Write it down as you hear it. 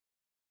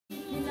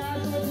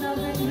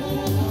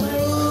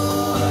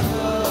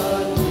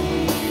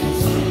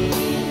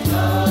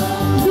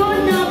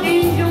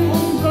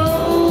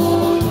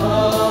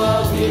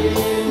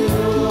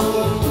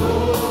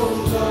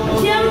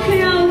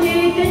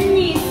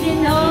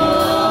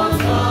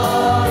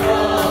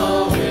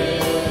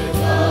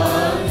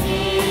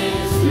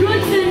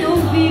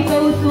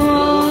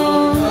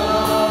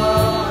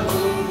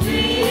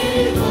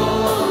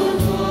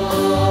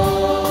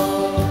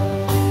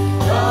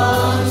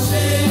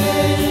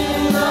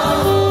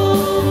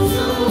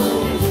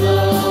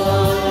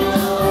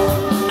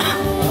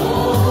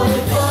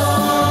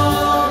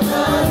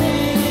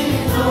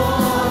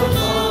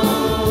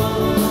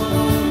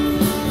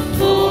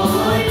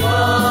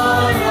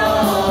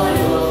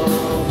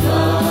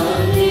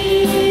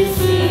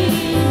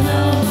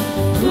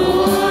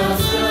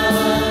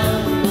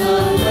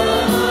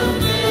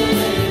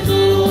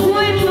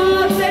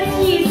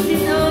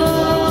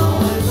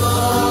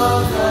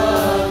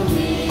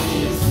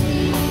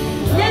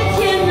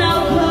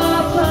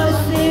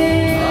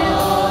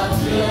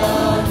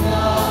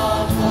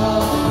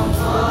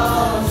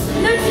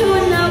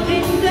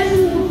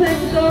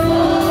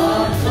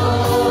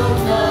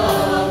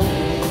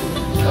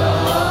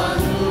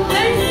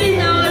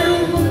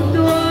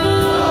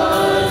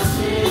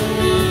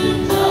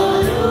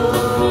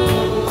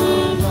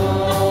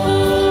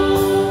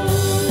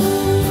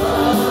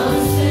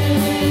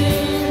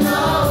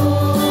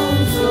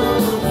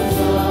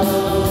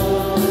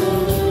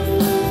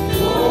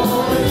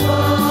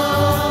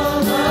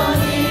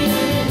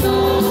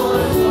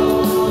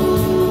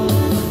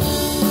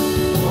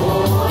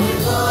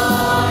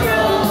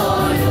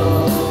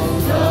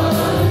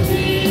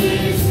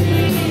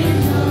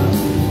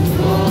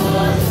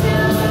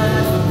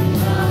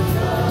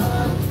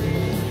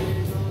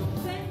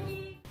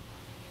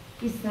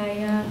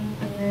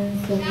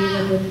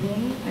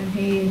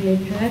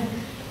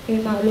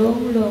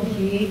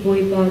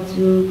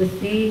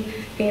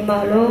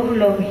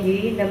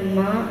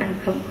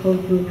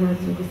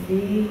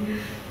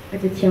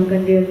Aja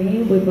ciamkan dia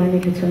ni, boleh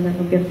banyak kecuali nak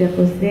biar-biar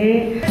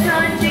kose.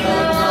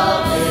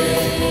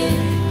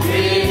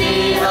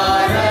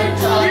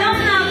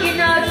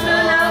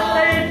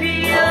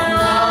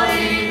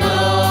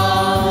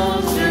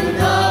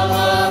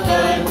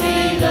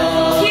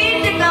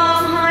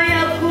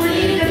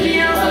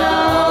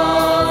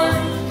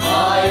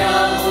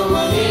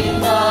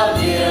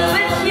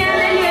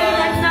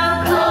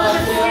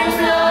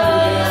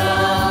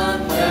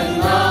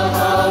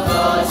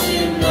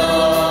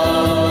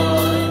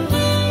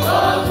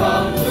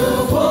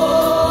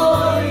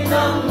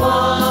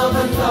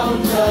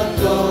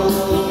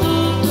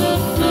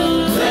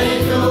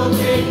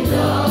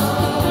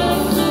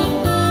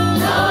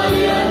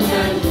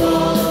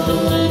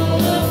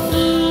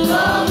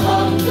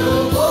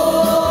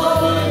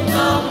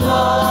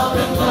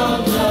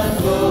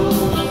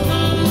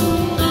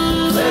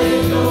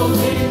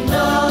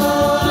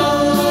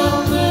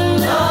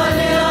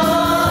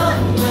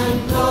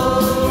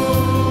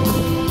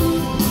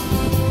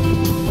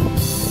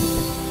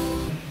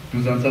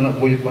 Sana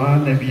boleh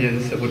bahan Nabi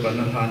sebut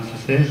bahan han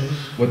sese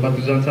boleh bahan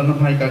tujuan sana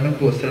hai kakan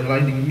tua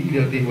serlai dengan mi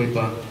dia boleh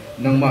bahan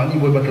nang mak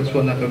ni boleh bahan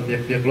kesuan nak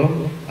biak-biak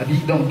loh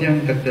adik dong tiang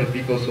kata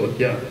biko so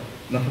dia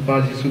nak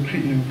apa Yesus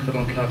Kristus ni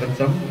kerana kelakan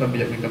jam kami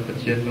biak dengan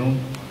percian no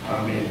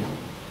amin.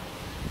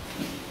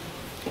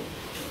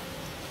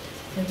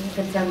 Jadi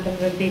kejam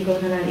dengan biko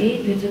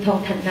nalai tujuh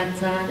thong tan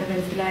naca dengan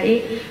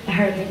selai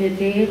hari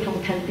ini thong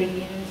tan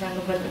tingin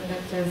jangan buat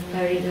naca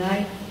sekali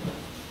lagi.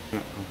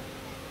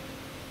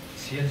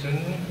 Siapa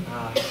pun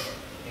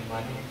yang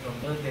mana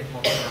kontrol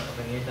teknologi yang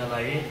terkini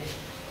dalai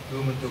itu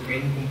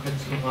menunjukkan kumkat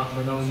semua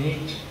menau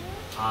ni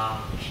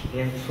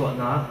yang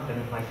suana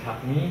dan macam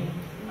ni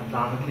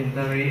atau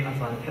kelintari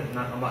asal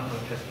kerana amat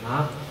nonton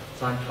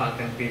san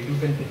fakkan petu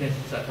kan kita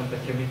sesuatu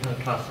macam tang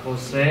kelas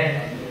kose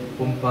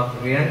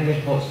kumpak rian ni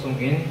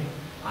posungin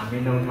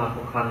aminau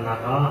hakukan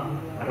naga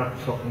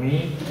rak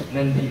sokmi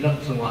dan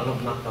dilak semua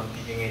lok nak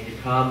tampil dengan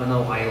dika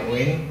menau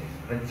ayoin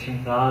dan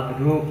cinta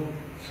dulu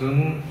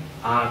sun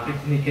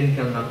piknikin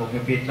kan nak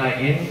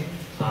ngebetain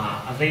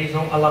ada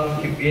isong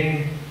alam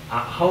kipin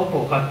how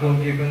ko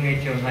katun kipin ngay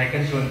cium hai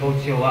kan sun bau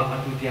ciwa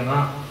atu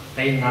tianga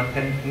tay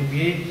nakan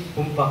kubi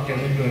kumpak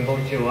cium sun bau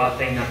ciwa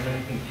tay nakan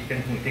kubi kan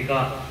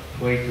kutika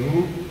tuai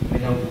tu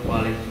menau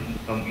kuala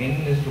kamin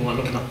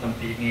sungalok nak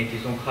tampi ngay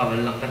isong kawal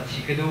lang kan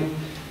sikadu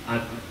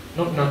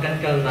nok nakan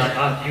kal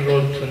nak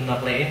dirol sun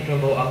nak lain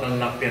bau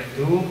akan lapir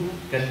tu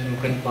kan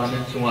nukan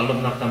panen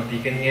sungalok nak tampi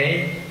kan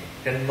ngay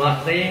kan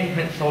mak sayang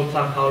kan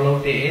sausah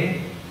kalau tiin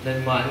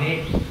dan mak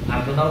ni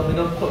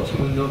menau kok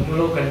semua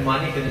mulu kan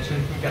mak ni kena sun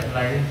kat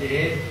lain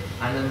je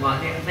dan mak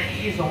ni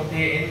saya song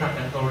tiin nak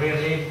kan toril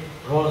ni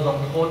roll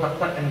song ko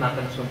tak kan nak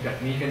kan sun kat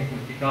ni kan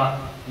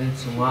ketika dan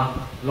semua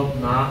lok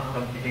nak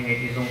kan tinggal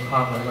di song kha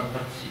balak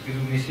tak si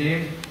guru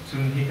misi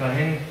sun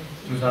hikahin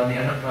susah ni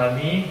anak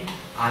kami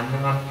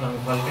anak lang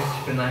balkan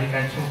sebenarnya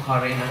kan sun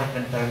kharin anak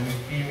kan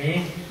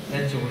termimpi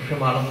dan cuma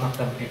semalam nak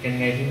kan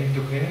bikin ngaji ni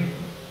tukin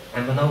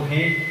menau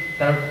hi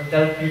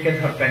talpi kan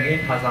herbang ini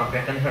thazam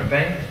kan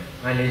herbang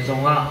ngai le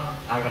zonga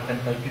arakan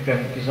talpi kan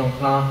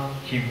kizongkha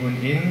kibun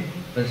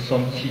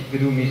som chi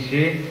gru mi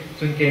se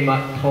chun ke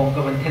ma thong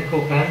ka ban thet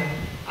ko kan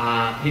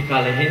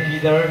hikale hen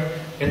leader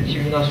kan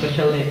chimna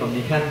social le kam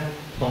ni kan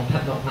thong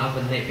that dok na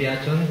ban nei pia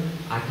chun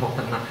thok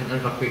tak nak kan an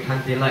rak pe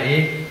kan te la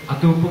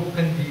atu puk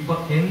kan di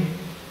bak hin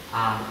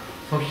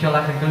social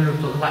kan lu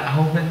tu la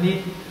ho kan ni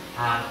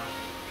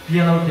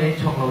dia lau deh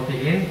chok lau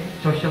tiin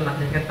social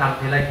nak kan tang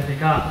te lai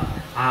ketika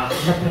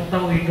nak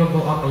tahu itu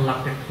bawa kelak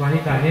tekstuali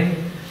kahin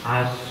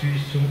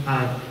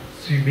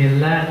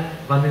Sumela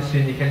bani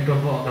sini kan kau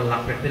bawa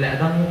kelak bertele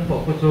ada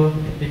mumpu kucu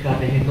jika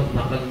dehin tu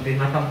nak berhenti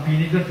nakam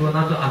pilih kan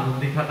tuan tu anu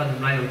dikatakan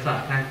mulai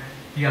usaha kan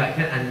dia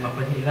kan an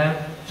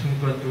mapahila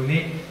cungkuan tu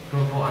ni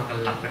kau bawa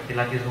kelak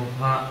bertele di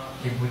rumah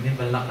ibu ni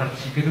belak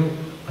tersikiru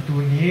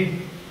tu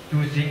ni tu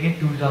zingin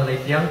tu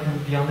jalai tiang tu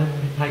tiang ni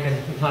mitai kan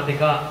rumah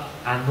deka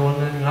non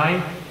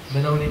ngai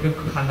menau ni kan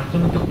kanak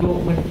tu untuk tu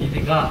kan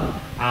ketika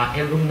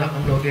elum nak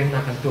amloden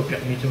nak kan tu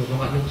kat mi cung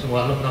zonga nun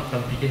semua elum nak tam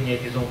bikin ye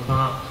di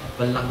zongka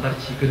belak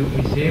tersikiru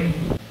misim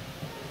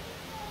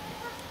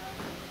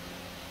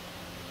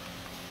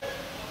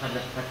Pada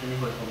saat ini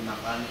hukum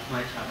nakal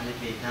macam ni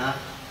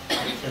beda,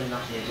 macam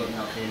nak sejuk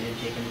nak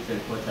sejuk kan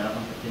terkuasa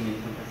macam ni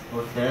kan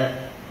terkuasa.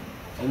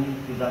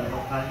 Sudah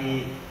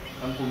kali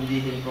kampung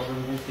di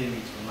program muslim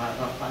itu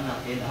apa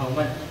nak kita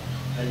awak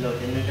kalau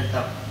dengan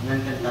kata yang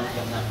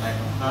nak lain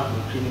apa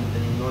mungkin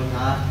dengan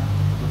nona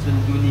macam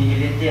dunia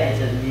ini dia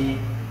aja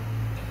ni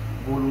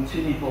bolong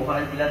sini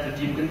pokoknya tidak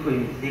terjim kan kau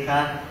ini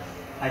dekat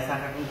hai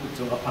sakit kan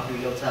kucing apa tu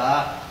yosa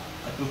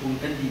atau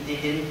mungkin di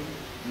tihin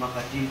maka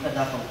jim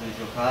kada kampung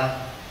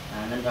juga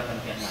nanti akan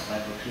kita nak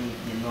lain mungkin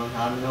dengan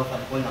nona no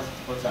fakol nak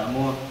sekolah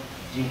sama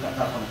jim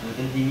kada kampung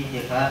kan di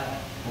dekat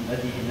mungkin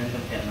di dengan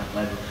kita nak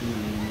lain mungkin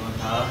dengan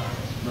nona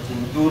macam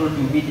dur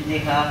dumi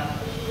dekat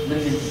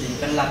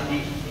menjadikan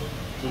lagi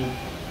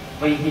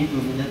ไปที่ดู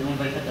มีนั่นอุ้ม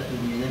ไปขัดดู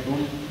มีนั่นอุ้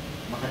ม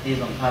มาขัดที่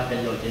สองข้าเป็น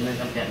โหลดจะนั่ง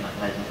กำแพงหนักไ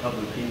หลสองข้า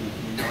บุญขึ้น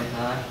มีน้อย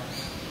ช้า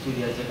ช่วยเ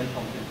ดียวจะเป็นข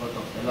องเป็นโคต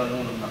กแต่เราล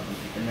งลงหนักถึ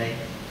งกันได้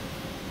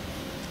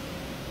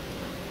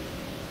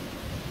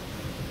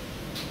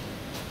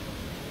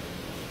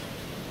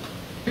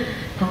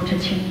ทองจะ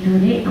ชิมดู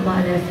นี่อามา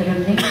เลเซีย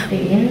นี่ตี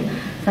น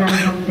สาร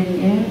ทำดิน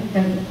เอง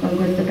dan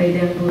bagusไปเ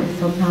ดินบุญ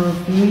สมทาว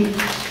สี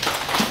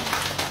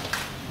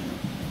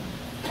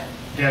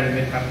เดี๋ยว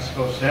มีการส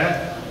กัดเสร็จ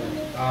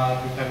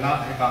ทุกท่านนะ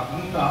ให้กับมุ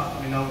นนะ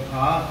มินาอุท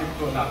าที่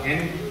ตัวนักเอ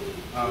ง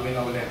มิน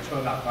าอุเล่ช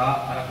นักกะ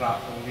อารักลัก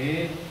ตรงนี้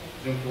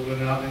จึงตัว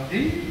นักเอง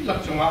ที่หลัก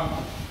จังหวะ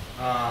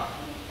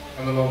ก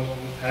ำลังลง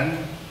แทน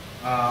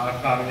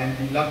การเรียน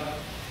ที่หลัก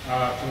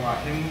จังหวะ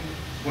ที่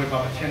บริบ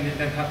ทเช่นนี้แ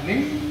ต่ทัดนิ่ง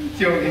เ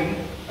จียวอิน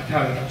อาจา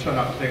รย์ช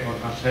นักเตะคน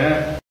อาเซ่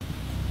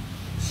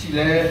สิเล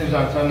ตุ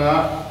จันทนะ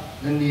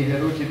นั่นนี่เฮ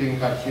รุจิติง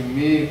กัดชิ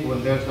มีคน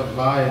เดินสับไ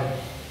ล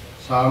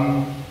สาม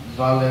ซ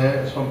าเล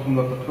สมทุมล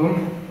ปทุม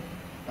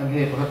อัน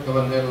นี้พระก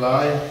วันเดลา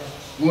ย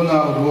กูน่า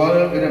รัวเ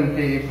รื่อง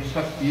ที่พระ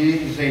สักยี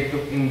ใจตุ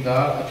กอินดา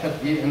อัจฉ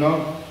ริยะน้อง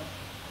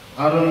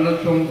อารมณ์ละ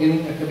ชงอิน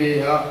อักเบี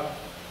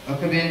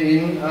ยอิ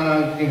น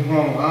กิงห้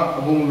อง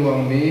บุงหลวง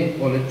มีโ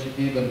อเลจิ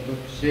ตีบรรทุก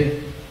สิ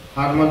ฮ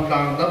าร์มันกล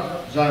างดับ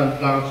จาน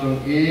กลางชง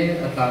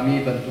อัตามี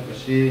บรรทุก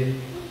สิ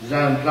จ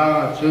านกลาง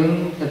จุน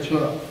กระ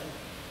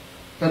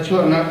ชั่ว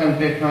นักกันเ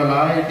ป็นนาล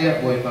ายเดีย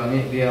บวยปานิ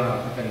เดีย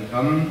กันค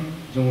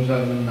ำจงใจ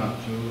มันหนัก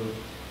จู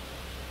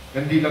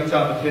กันดีลักษณะ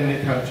ประเทศใน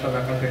ทางชน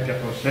กันเป็นจะ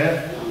โปรเซส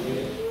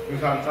คือ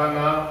การสร้าง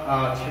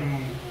ชิม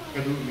กร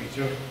ะดูกมิ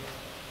จู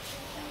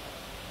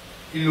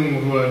อิลุง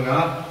รัวนะ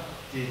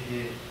ที่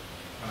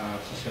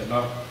สิเสน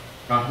อ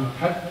การทุ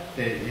พัดเต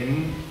อิน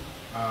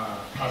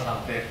ภาษา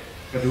เต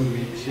กระดูก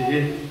มิชี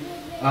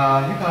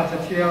ที่การจะ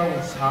เที่ยว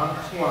สาม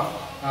ช่วง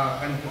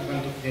กันทุก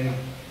อิน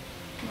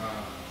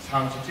สา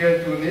มเที่ยว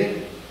ตัวนี้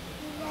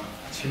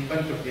ชิมกั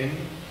นทุกอิน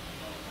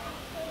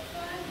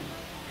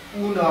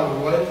อุณา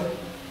รัว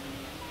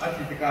อา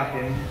ทิตย์การเ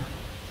ห็น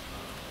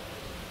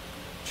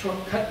ชด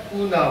คัดอุ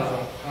ณาส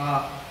งครา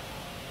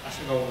อา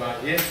ศัยเอาลา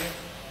ย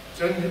จ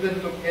นที่เป็น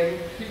ตัวเอง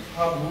พิพ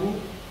าบู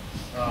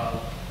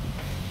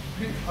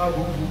บุคค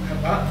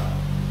ล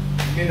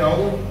มีน้อง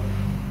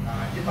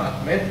ที่มา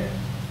เม็ด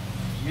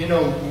มีน้อ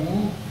งบู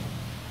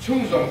ชุ่ม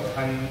สง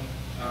คัน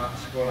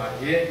สกอลา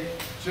ย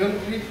จน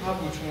พิพา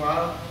บูชุ่ม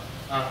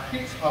พิ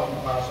พาบู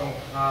มาสง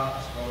ครา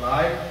สกอลา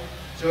ย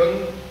จน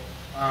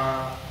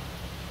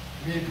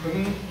มีพื้น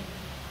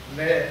แ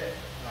ละ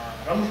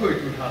รำช่วย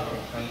ดูทาง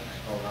กัน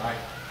เอาไว้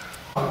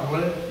วั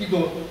นที่โด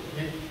ด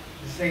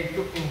ใส่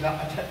ตุ๊กอินละ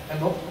อัจฉริย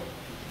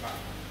ะ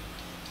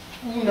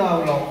อุณา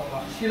ลอง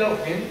ที่เรา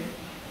เห็น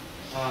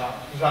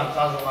จานซ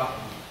าโซะ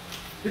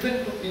ที่เป็น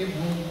ตุ๊กอิน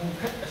บู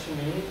คัดสิ่ง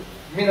นี้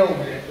ไม่น่าอุเ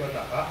บกตัว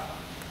นัก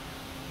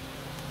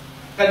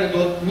กันโด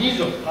ดนิ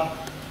จกะ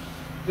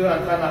ตัว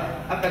นั้นนะ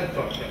อาการจ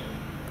อดเสีย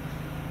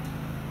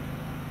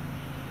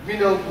ไม่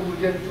น่าอุ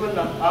เบกตัว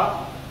นัก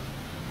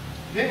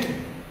เห็น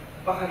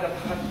bahkan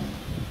dapat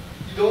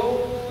itu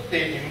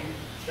tein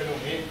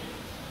penumi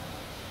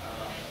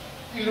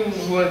ilung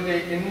dua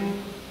tein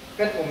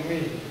kan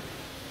umi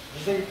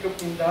bisa ikut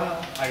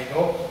pindah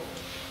aido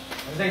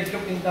Jadi itu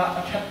pinta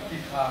akat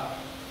kita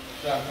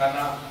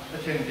karena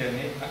terjadi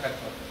ini akan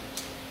terjadi.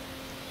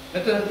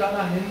 Nanti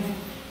karena ini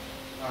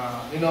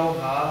minau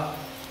ha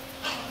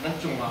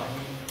nanti cuma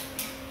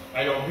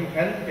ayo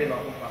himkan ke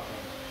nak umpat.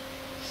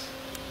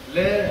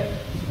 Le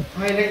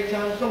highlight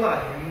jangan cuma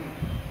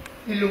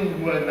ilung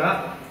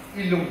buana,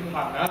 ilung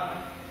hana,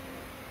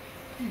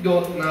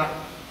 idot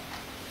na,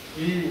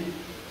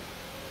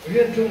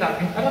 rian cuma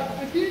Arab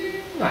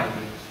itu ngai.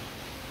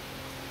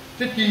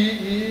 Jadi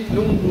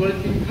ilung buan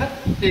tingkat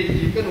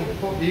tinggi kan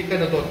untuk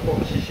kan dot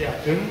posisi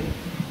aja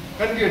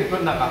kan dia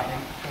pun nak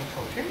yang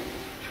sosial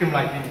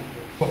semai ini.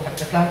 Bukan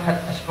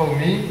kesalahan askau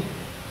ni,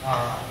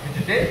 itu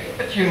deh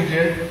kecil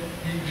dia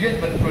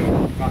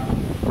betul kan.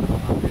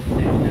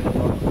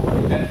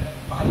 Dan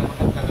bahan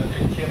kata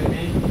kecil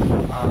ni,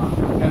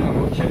 kan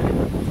macam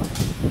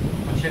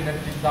dan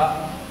tidak,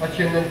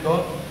 macam itu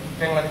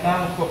yang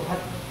latang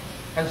kuat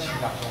kan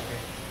silap okey.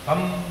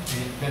 Di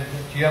dan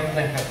kecil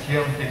dan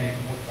kecil jadi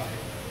mudah.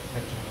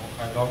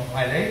 Kalau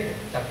highlight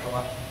tak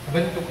kuat.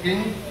 Bentuk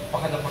ini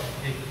bahan apa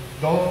sih?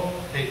 Do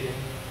teh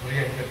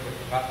berian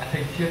ketika ada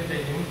kecil teh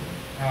ini.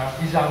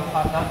 Izam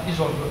anak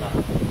izol dona.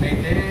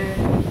 Nanti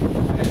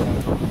ada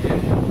satu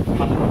kien,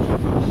 ada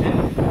satu kien,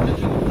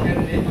 satu kien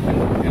ni akan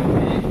kien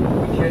ni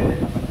akan kien.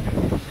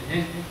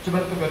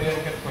 Cuba tu berian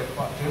kepada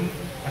Pak Jun,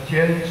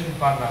 kien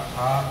simpan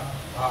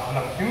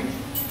alang tim,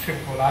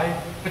 simpulai,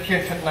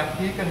 kien set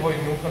lagi kan boleh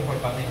nung kan boleh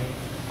balik.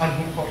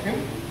 Anhum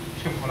kien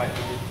simpulai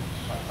ini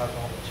satu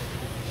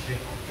ciri.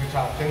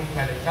 Tujuan jeng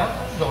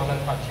mereka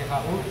zonan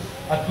paciau,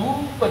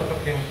 adu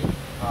bentuknya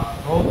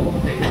do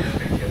teh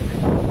kecil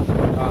teh.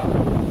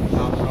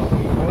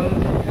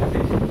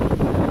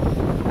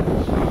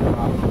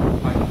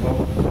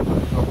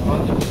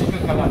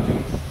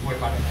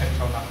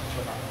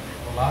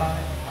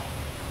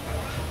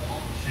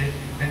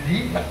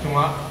 Jadi tak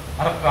cuma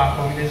Arab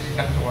kampung ini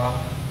tak cuma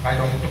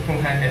kayu untuk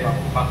penghasil dalam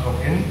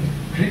pasokin,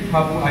 klik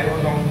habu ayo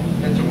dong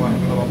dan cuma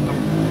itu dalam tu.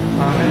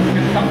 Dan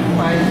kita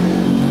sampai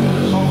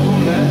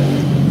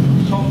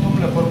songtum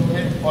le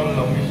berpikir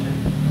Allah misi.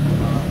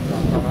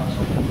 Sama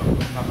songtum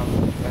le sama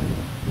kan.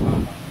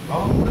 Đó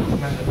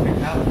là việc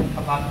khác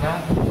các bạn đã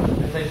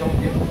xây trong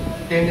tiếng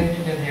tên nhân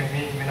viên hiện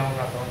mi mình nào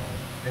ra đó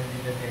nhân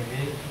viên hiện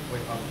mi với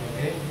phạm chủ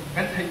nghĩa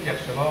cách thay việc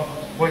sửa lo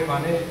với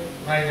phạm này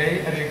ngày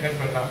đấy anh em cần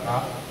phải làm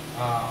đó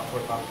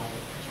với phạm chủ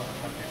nghĩa cho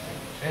các việc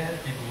sẽ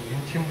đi in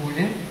chim bùi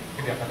in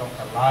cái việc đó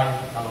cần lại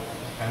là một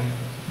cần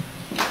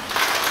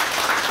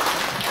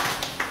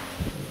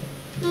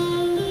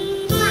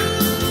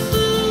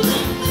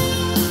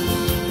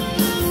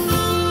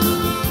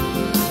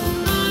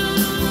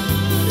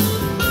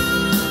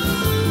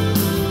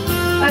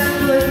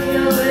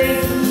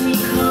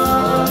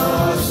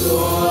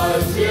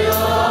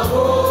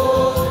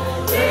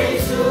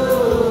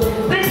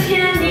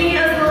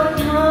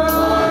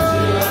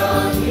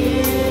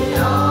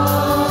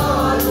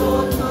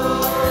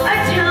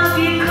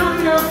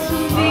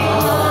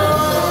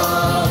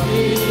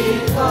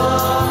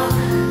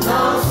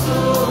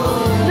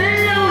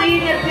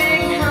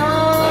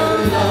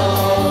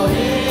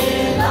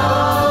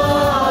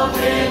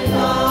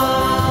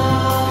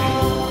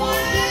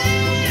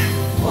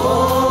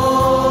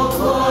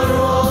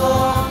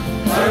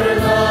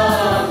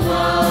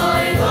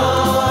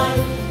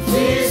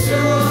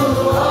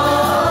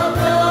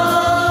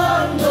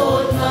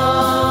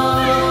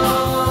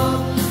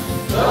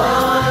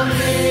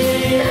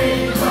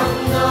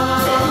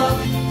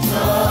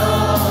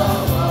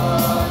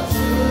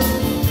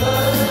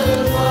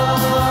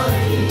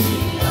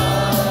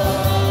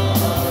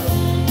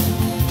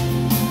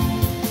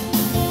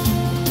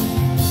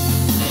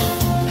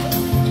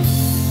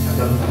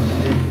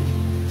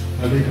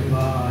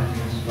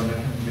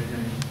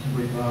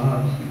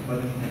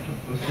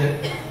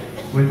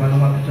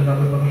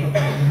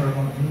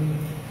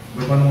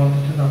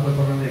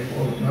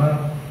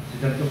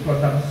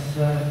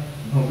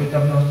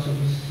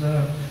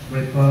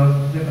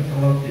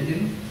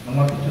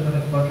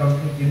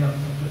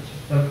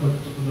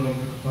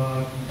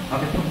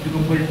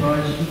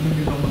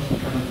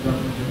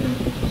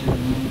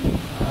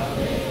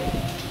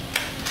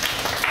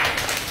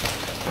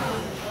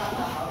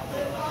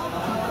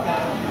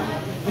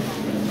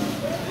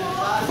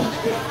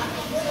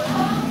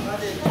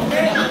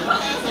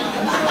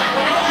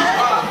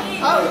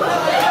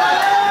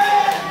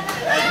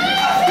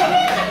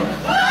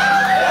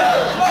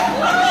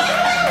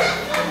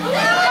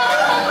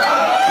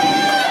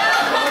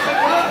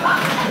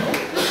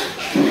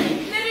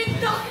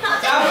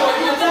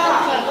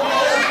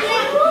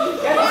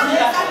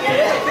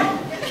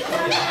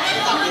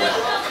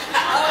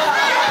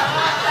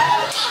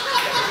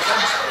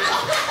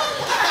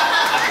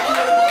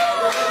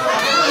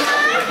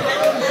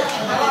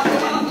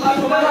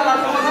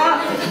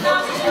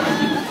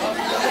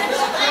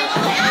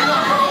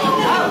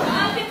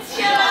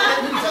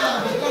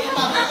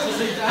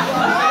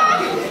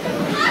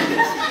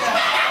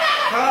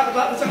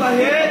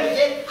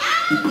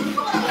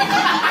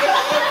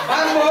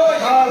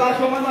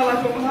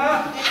Langsung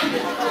mana?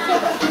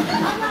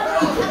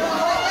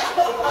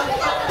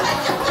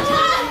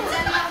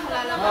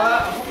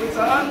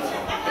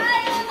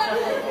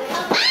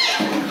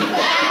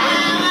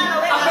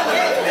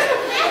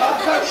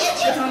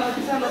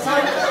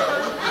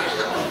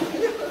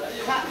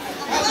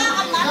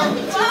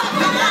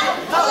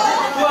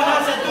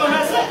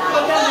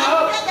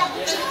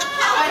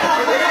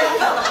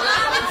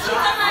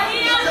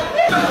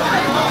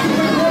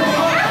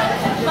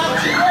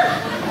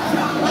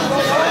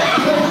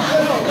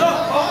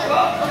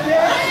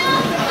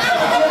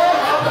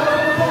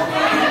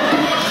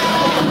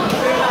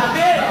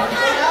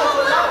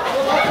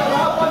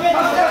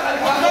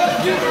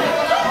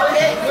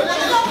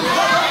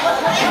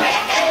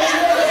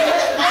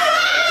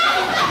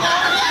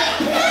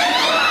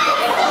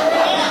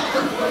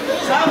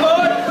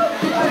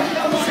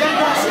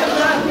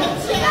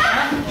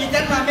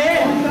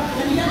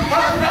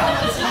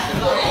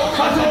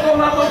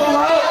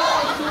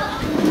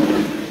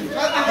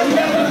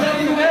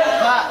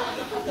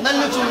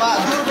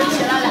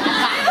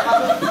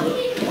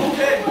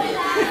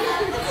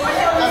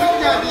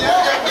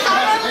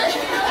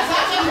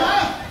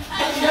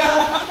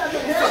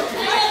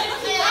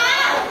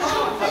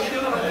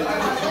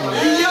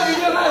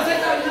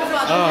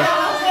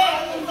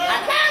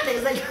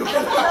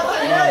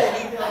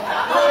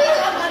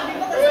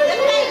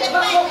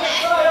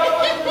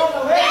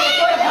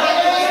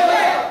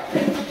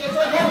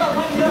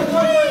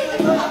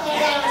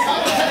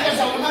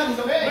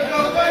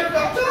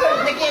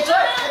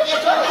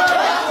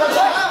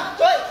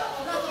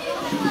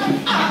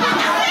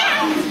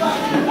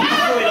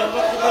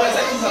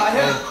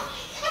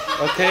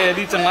 Ok,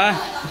 đi chẳng ai.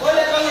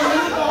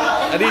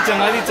 Đi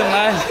chẳng ai, đi chẳng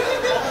ai.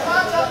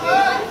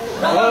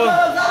 Ô.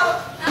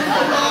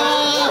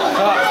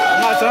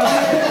 Mà chẳng.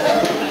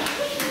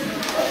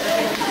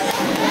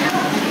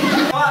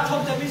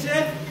 Thông cho mình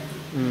xem.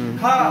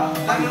 Khá,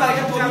 đang lại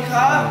cái tuổi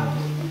khá.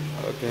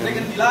 Đây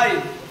cái gì lại?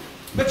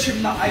 Bất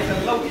chim nặng ai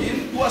thằng lâu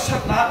in, tua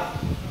sắc nát,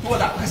 tua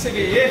đặc cái xe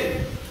ghế.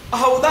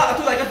 Hầu đã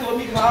tôi lại cái tuổi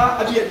mình khá,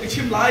 biệt cái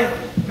chim lại,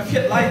 cái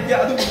phiệt lại, dia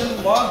adu mình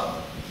quá.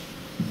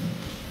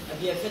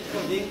 Dia fit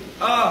coding.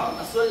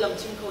 Asal lam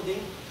chim coding.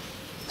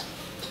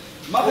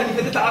 Maka ni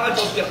kita tak akan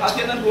jauh dia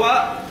hati nan dua,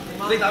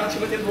 kita tak akan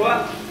cuma dia dua.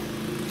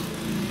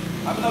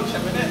 Apa nak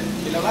siapa ni?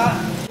 Bila lah.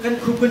 Kan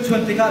kup kan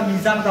cuan tengah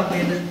mizang tam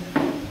ni.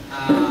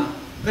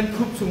 Kan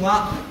kup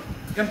sunga,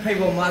 kan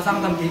pay boma sang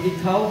tam gigi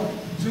kau.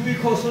 Sumi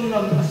kau sun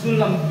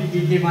lam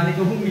gigi mana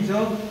kau hum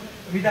mijo.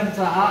 Midam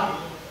caa.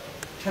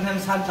 Kanan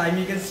san tay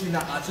mi kan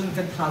sina acun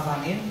kan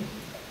thazangin.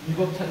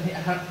 Mibok chan ni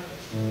akan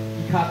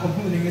ikha kau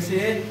hum ni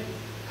ngesi.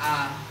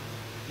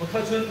 Maka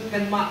cun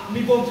kan mak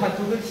mi bom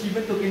satu kan si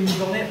betul kan mi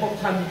bom ni bom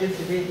chan mi kan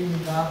sebe ini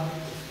dah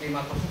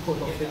mak kau suka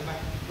tu sebe.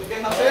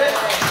 Okey nasi.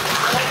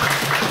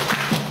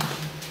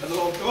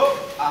 Kalau tu,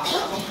 apa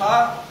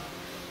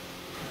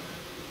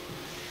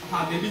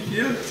baby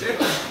kill sih.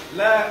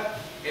 Lah,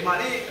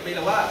 emani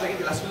bila wah saya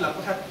kita langsung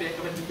lakukan hati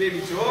kepada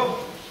baby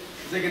jo.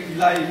 Saya kita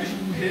nilai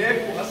mesti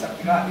he, bukan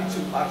sakit ni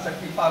cuma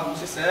sakit paru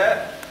sese.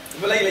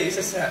 Mulai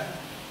sese.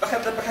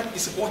 Pakat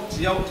disebut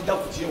jauh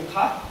tidak jauh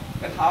kah?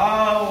 Kan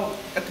tahu,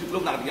 kan tu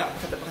belum nak dia.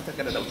 Kata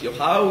kan ada jauh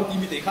tahu,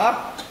 ini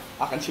mereka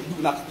akan siap dulu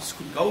nak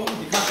sukun kau,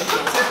 jika kan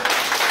sese.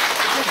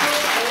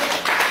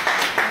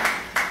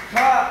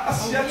 Kak,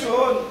 asyik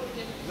John.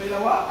 Bila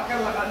awak akan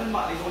lakukan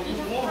mak di dalam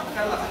semua,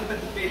 akan lakukan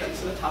bentuk dan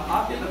sudah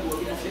tahap yang dua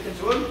kita asyik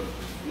John.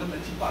 Nak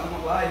mencipta nama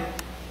lain.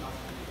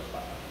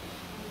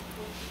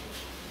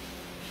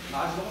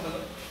 Nah, John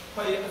dah.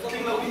 Kau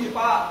tinggal di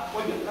Pak,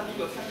 kau yang tadi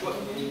kau cakap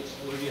kau ini.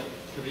 Boleh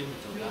kirim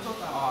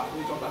coba.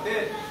 Ini coba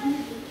deh.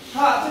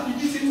 Kak, jadi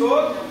di sini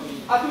John.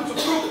 Aduh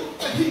cukup.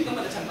 Pergi ke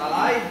mana cerita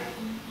lain.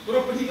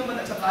 Terus pergi ke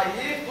mana cerita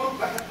lain. Kau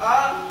berkata,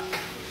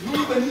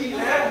 lu pergi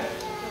leh.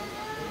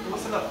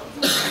 Masalah.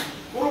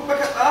 Kurang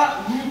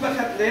berkata, lu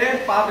berkata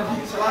leh, pada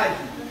di selain.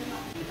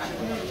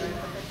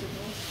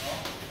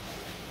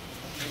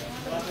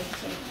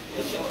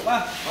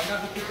 Wah, bangga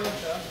begitu.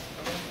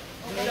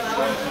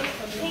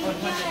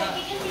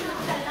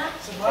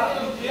 Sebab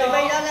dia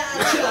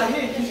kecil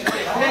lagi,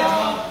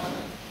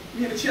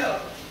 ini kecil.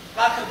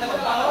 Kata kita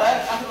berapa leh,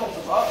 kata orang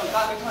sebab,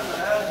 kata kita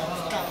mana?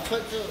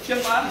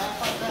 Siang mana?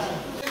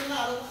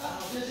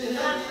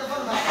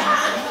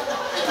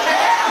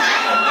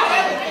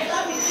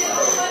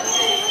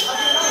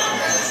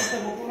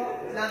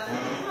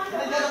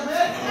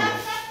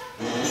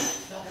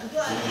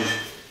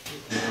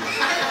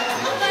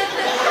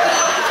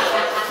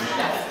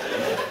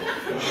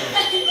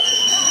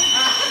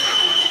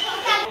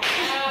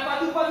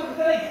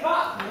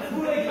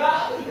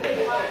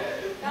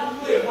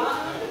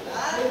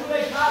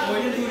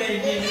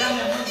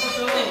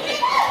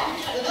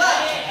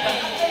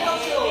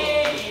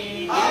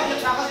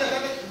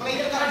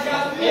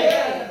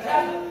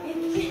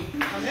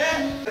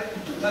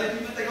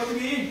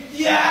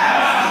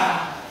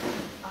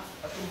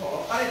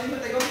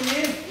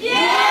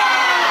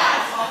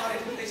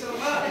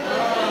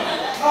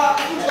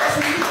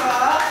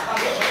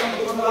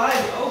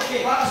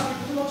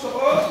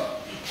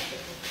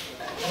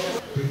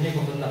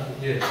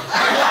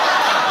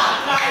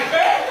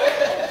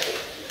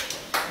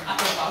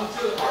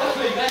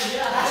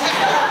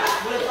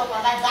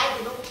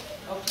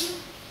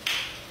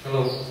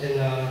 Kalau trên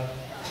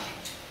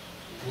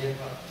như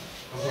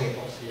có thể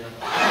có gì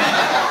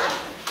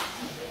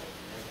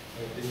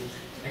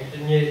anh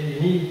tin nhẹ thì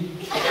đi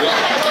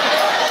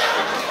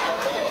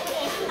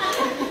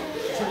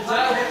có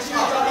thể chứ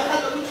không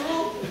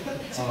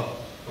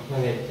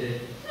thể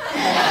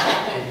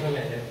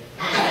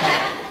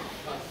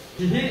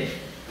thì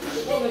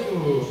có cái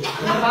đủ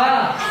ba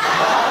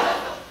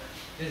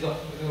thế rồi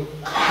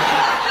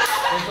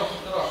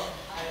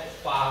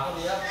bà cái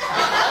gì á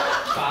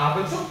bà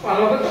bên xúc bà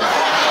lo bên xúc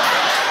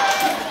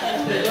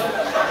thế đó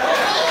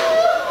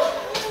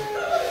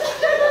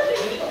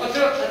có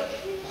chưa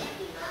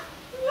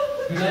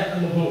cái này ăn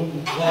một hộp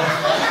wow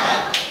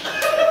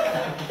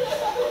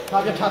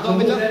Kauจะขาดตัวไ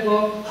ม่ใช่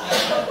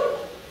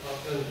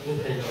không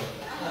thầy rồi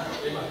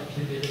cái bạn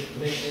thì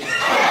mình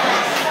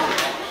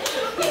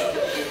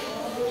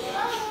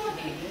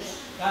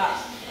Kak,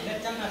 lihat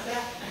jangan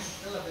saya.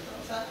 Kalau betul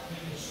saya.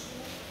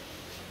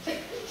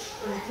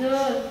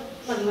 Chưa,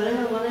 phần vào đây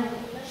phần vào đây.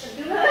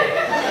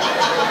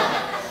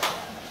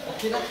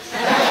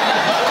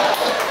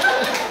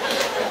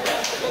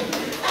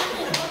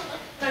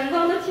 Phần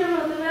vào nó chưa mà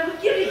tôi em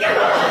kêu đi cả.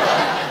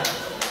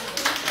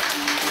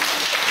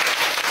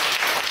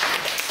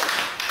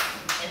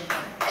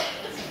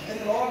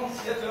 Anh ngon,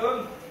 xía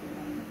trơn.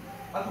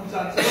 Anh cùng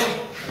dàn trơn.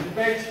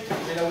 Page,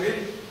 cái đầu in.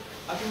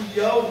 Anh cùng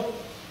yêu.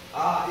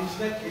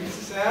 Internet, ini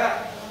sese.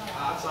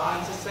 Saan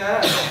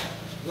sese.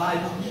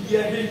 Live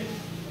media ni.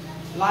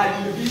 ลาย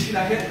มีวิธีน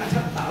ะเห็นอัน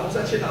ชัดตาจ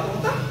ะเชื่อเรา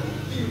ตั้ง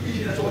มีวิ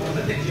ธีนะโจทย์ทำไ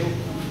ด้เด็กเดียว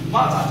ม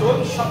าจากโจท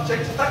ย์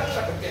subject สัก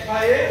สักเก็บไป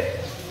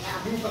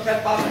ดูประกัน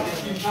ปาร์ตี้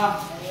ทีมค่ะ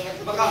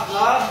ประกาศล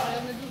ะ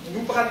ดู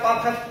ประกันปาร์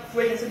ตี้เพื่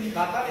อให้สนิท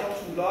กันได้เอา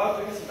ถูกล้อเ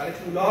พื่อให้สนิทกัน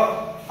ถูกล้อ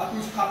อาตุ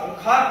สขับอง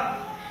ค์ข้า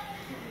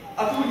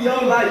อาตุเดียว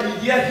ลายมี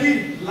เดียที่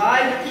ลาย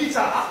ที่จ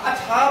ะอา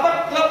ชาบัด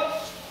ครับ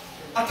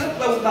อาทัด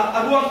เราหนักอ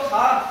ารวงข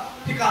า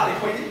พิการเลย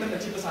คอยที่มันจะ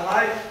ชิมภาษาลา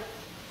ย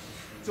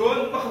จน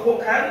มาขบวน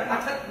แขนอา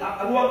ทัดหนัก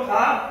อารวงข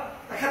า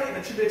แต่แค่ที่มั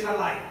นชิมได้ชา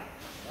ลาย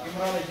ม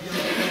าเลยเดียว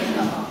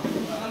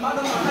มันมา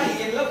ต้องมาให้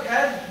เองแล้วแค่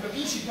แบบ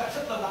พี่ชิมแค่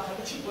ชัดเราหนักแค่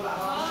ชิมโบราณ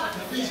แบ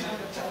บพี่ชิม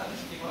แบบชัดเรา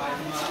ชิมโบราณ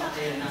มาเอ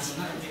งนะ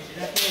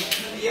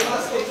เดี๋ยวมา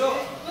สิโจ้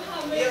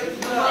เดี๋ยว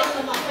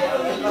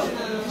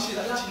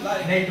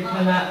ในทุกข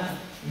ณะ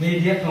มี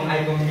เดียของไอ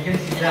คอนมีกัน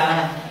สิจ้า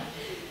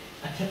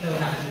อาชัดเรา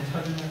หนักช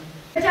น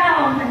เจ้า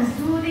หัน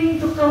สู้ดิ้ง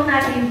ทุกคนนา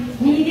ที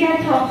มีเดีย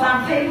ทองฟัง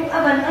เฟซบุ๊ก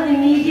อันนี้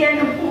มีเดีย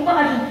นุ่มบ้า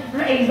นเร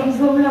าเองต้อง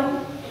ซูมลง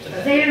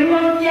ในรว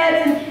มเดีย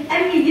จนไอ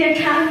มีเดีย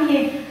ข้าง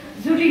นี้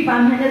จุดบ้าน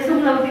มันจะซูม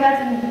เราที่กัน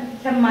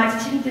จนมา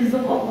ชิมจะซู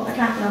มออกมา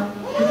ทักเรา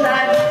จุด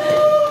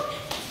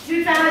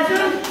จ้าจุ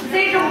ดใน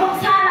ตรงพวก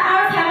ชาติอา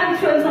ร์ตทาง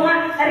ชวนสมา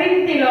ริม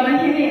ตีเรามัน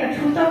ที่นี่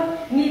ชุดต้อง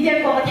มีเดีย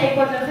ก็ไทย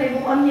ก็จะเฟซ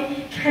บุ๊กอันนี้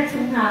แค่ชุ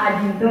ดหา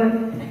ดินต้น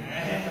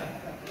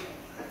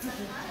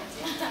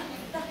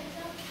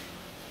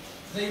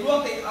ในร่วง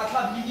ติดอาคา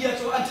รมีเดียโ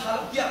จอันชาล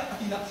เกีย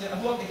ตินักเสีย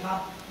ร่วงติดครับ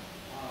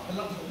เป็น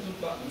ลักษณะสุด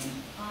ว่า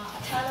อา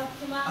ชาล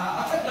ที่มาอ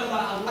าชาลเรา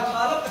อาช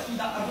าลติ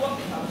นักร่วง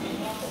ติดครับ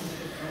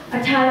อา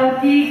ชาล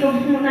ที่ก็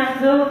มุนัก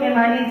โจแกม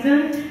าดิจุ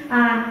น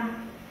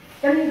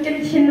กัน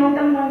ชินง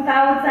กันมองตา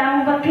วจัง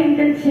บักเข็น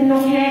กันชิน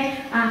งเฮ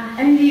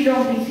อันดีรอ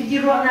งติสุจิ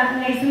รอนัก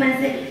ไงสมันเ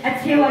สอ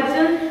เชว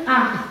จุน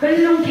กัน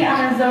ลุงที่อั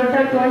นจอร์ต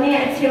ตัวนี้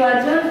อเชว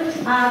จุน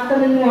กั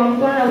นนวม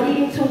ก็เราอิ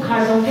งชุงคา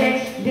ร์ลงเฮ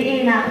เดี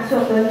น่าส่ว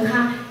นตัวค่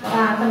ะ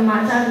กันมา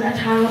จากอา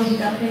ชาลที่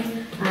กับเฮ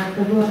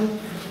ตัวรัว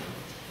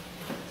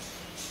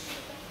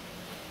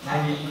น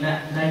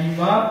าย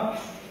ว่า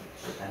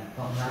ข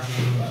องนาย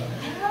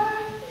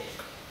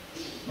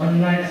มัน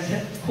นายเช็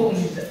ดคุ้ม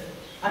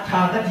อาชา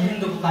ก็ยิน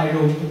ดูไตล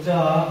งจะ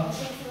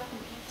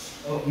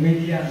มีเ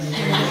ดีย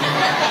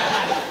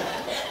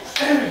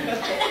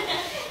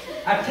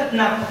อาชัดห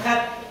นักพั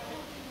ด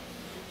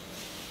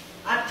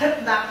อาชัด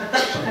หนักพั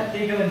ดพัดตี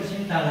กันชิ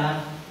มตาละ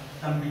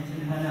ทำบิจิ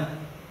นฮานะ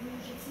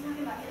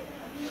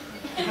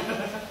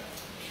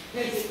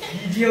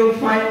วิดีโอไ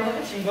ฟล์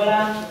ก็ชิมก็ล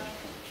ะ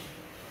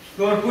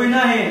ตัวคุยน่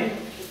าเห็น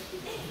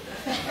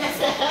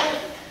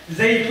ใ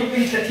จทุกค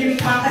นจะทิม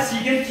ทางอาศิ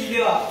กันทีเ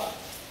ดียว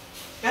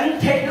กัน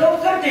เทคโล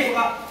ก็เทค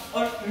ว่า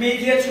มี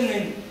เดียชุนนึ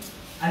ง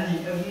อันนี้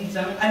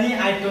จังอันนี้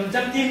ไอคอน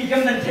จังที่มีก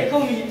ำลังเทคก็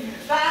มี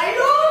ไอ้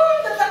รู้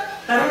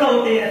แต่เรา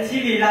เดียชี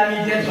วิตเรามี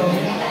เดียชม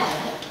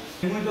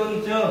มุดน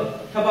เจอ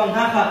ขบัง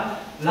ฮัก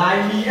ลาย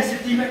มีเอส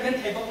ตีมันกัน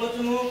เทคบอกเรา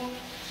จุง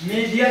มี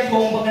เดียท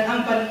งบอกกันอัง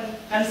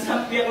กันสับ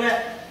เปียกเลย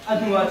อัน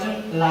หัวจัง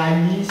ลาย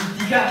มีส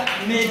ติกะ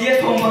มีเดีย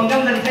ทงบังก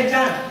ำลังเทค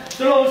จังส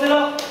โล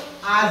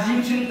อาจิม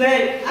ชุนเต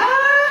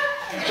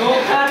โจ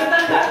คาก็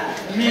ตั้งค่ะ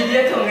มีเดีย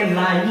ทงกัน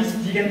ลายมีส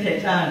ติกันเทค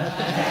จัง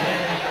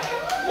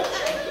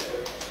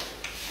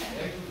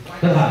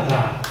ตลาด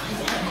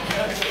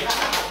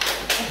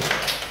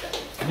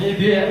มีเ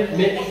บีย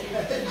มี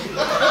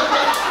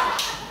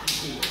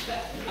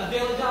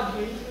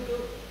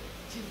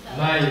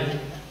นาย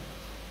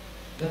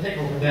จะเทคข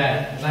องแดด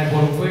นายบอ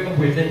ลคุยกับ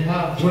คุยเต็มท่า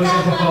คุยกั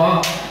นต่อ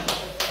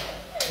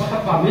เพราะถ้า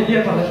ป่ามีเดีย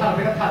ตอนท่าไ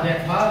ม่ก็ท่าแดด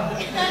ฟ้า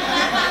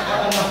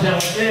อันดับอย่าง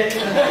เจ๊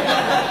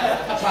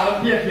ถ้าชาล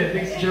เพียเพีย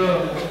ติ๊กเจอ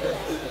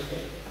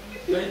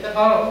เลยแต่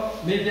ก็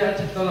มีเดีย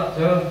ชัดตลอดเจ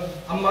อ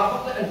อามาก็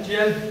จะอันเจี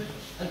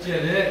ย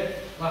เลย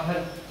ว่าท่าน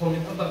คงมี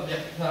ทั้งตำเดีย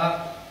นะ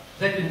ไ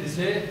ด้กินดิเ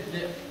ซ่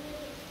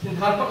ทิน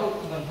ทานก็ต้อง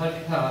ทานทาน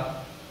ที่ขา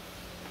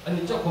อัน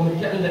นี้เจ้าของมี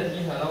แค่อันเล็ก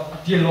ที่หาเรา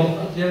เจียลง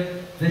เจีย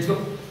ได้ก็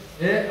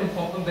อันพ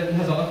อมันเป็น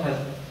ห้าสองอัน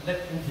เล็ก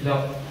ที่เรา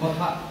มา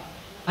ท่า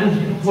อัน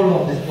ที่ทุกคนลอ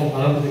งได้ผมหา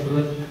เราเป็นตัว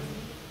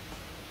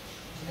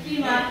ดี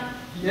มั้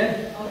ย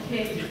โอเค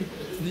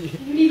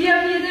มีเดีย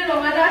มีได้ลง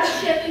มาได้เ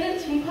ชียร์เป็น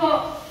ชิมข้อ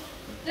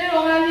ได้ล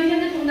งมามีเดีย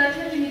ได้ตรงนั้นเ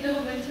ชียร์มีตัว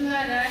เป็นชิม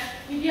อะไร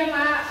มีเดียม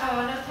าเร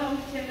าท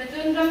ำเชียร์เป็นจ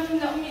นเราชิม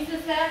เรามีเสื้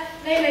อ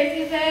ในเลยเ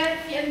สื้อ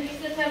ที่อันมีเ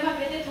สื้อมาเ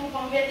ป็นได้ทงฟ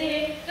องเป็นได้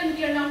กันเ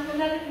ดียวน้องคน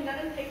นั้นถึงนั้น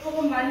เทคโค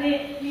ประมาณนี้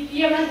มีเดี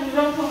ยมันร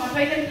องทงมาไป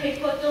กันเทค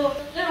โคตัว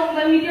ได้ลงม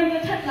ามีเดียมั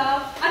นชัดแล้ว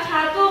อาชา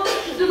ตัว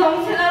จุดลง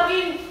เชลา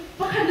วินเพ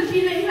ราะคัน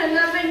ที่ในหันห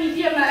น้าไปมีเ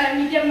ดียมา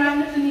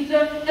มันจะมีตัว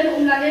แต่อุ้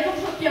มลาเนี่ยต้อง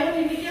ทดเปรียบว่า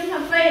มีเดียท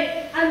ำไป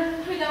อัน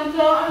คุยกัน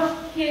ตัว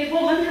เคโบ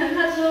มันหันห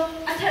น้าตัว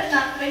อาชัดห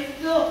นักไป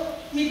ตัว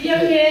มีเดีย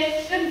เนี่ย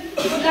กัน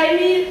ไล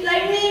มี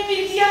มี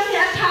เดียเนี่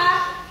ยอาชา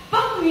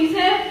ปักมีเ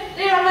ซ่ไ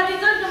ด้เรามาที่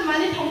ต้นประมาณ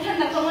นี้ทงชัน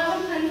หนักตรงมาค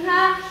นหันหน้า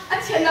อา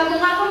เฉียนหนักตรง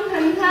มาคนหั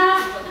นหน้า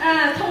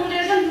ทงเรี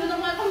ยนกันดูตร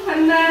งมาคนหั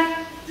นหน้า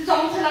จะสอ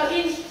งเฉลา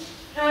อิน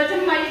จะ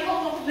ไม่ก็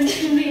เป็น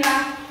ชิมรีนะ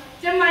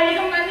จะไม่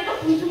ก็มันนี่ก็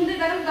คุ้มชุ่มได้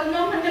แต่ต้องน้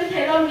องมันกันเท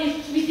เรา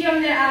มีเดียม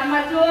เนี่ยมา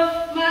ตัว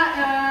มา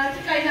จะ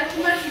ไก่หนัก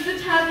มาที่สุด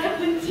ชาติกับ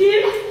คุณชิ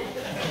ม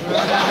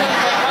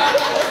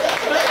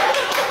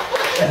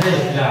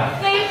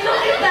ในสุด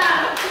ที่ตา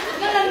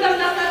นั่นเรา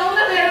เราเร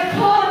าเลยโค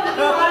ตร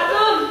ตัว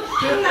ตุ้ม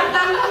ถึงหนัก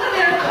当中的脸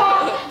孔，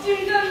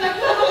竞争的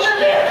各种的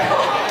脸孔，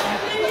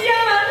你这样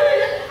嘛，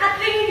啊，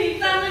丁你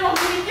站在我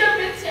面前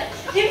面前，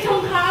你从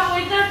咖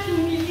啡这去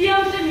米店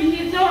这米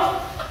店做，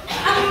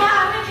阿妈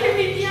那去米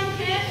店去，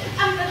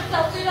阿妈早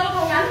知道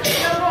公安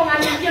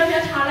米店要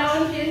查了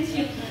我点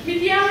钱，米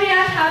店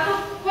要查都，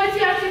我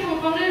家去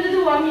同房人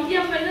都话米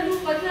店费的都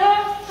不多，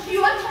比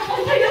我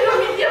从这个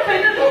米店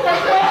费的都不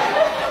多。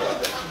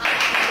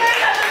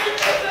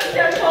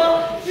想说，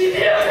米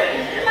店费，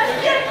啊，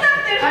现在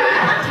得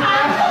查。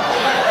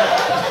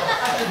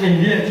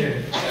Media je.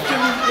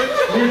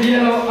 Media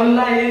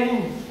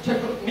online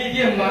cukup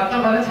media mata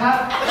mana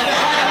chat.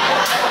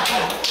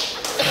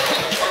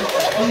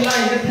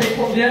 Online cái thầy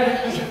cô dia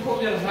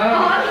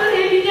sao?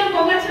 Thì media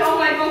có cái chiều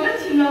ngoài có cái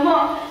chim lắm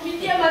mà.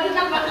 Media mà chúng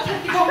ta bắt thật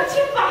thì có cái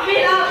chim bạc bì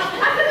à.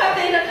 Anh cứ gặp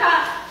đây là cả.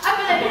 Anh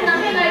bây giờ bên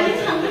này này đi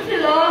chẳng biết gì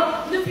lo.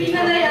 Nó pin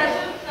này à.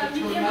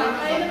 Media mà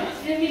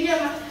cái media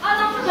mà. À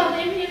nó không làm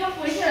em media có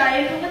quấy trở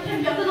lại không có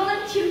thêm cho nó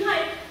chim hay.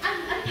 Anh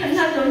thành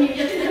ra rồi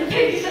media thì nó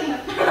thêm cái gì mà.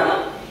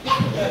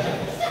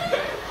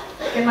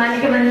 Cái mà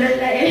cái mình lên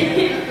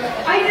đây.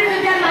 Ôi this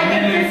is the my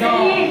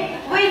destiny.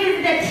 Ôi this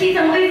is the chi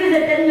trong ôi this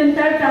is the nhân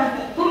tử trong.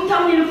 Cũng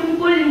thông như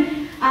cũng quân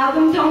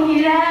cũng thông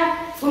như là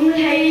cũng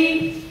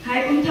hay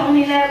hay cũng thông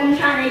như là cũng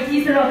cha này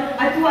chi rồi.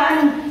 Tu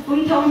anh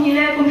cũng thông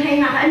như là cũng hay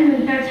ngã anh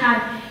nhân tử chan.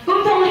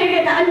 Cũng thông hay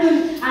cái anh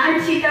nhân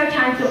anh chi tử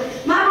chan rồi.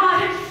 Mà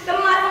cái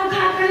mà không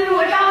khác cái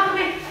lúa rau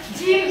tụi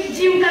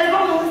Jim cái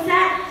con không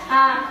sa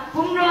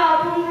cũng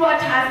rồi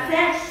chả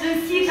sa rồi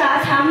xí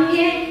cả chăm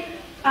nghe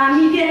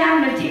media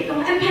làm mình chỉ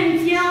trong em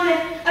pen chiao này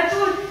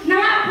tu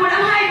năng áp của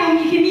năng hai của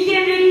mình thì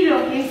media đi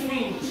rồi em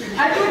xem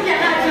tu chả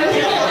là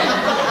chuyện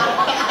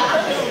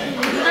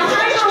năng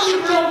hai của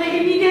mình rồi thì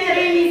media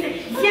đi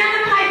mình sẽ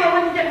năng hai của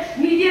mình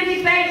media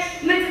đi về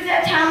mình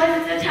sẽ chăm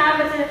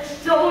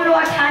rồi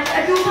rồi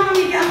chả tu không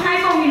media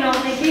hai của mình rồi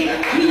thì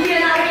media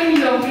làm đi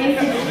mình rồi em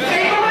xem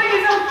cái của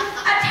mình rồi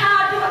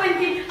chả tu mình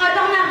thì ở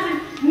trong nào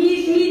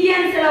media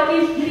sẽ là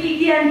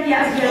media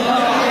thì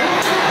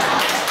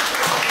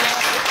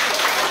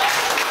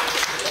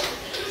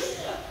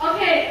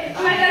Okay,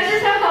 my guys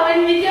is have our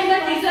medium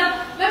that is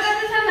my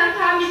guys is have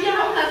a medium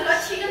of the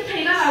chicken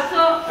tailor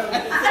also.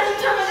 Anh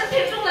cho mình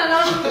tiếp xúc là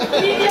nó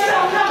medium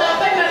of nó là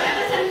bây giờ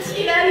cái thân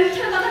chi là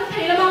cho nó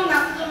tailor mong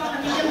nặng cho nó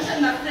medium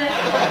chân nặng thế.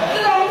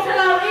 Cái đó sẽ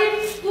là ít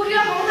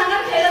Korea mong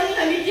thằng tailor như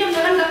là medium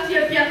nó nặng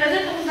chiều biếc cái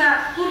đấy cũng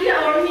là Korea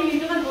ở mình mình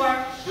cũng đuổi.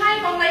 Hai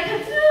con này thật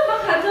chứ mà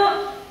thật chứ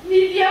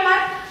medium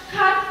á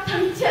khác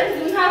thằng chân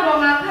chúng ta rồi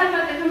mà khác mà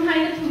cái thằng hai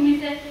nó thùng mình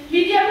sẽ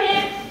medium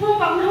này phun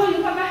bằng thôi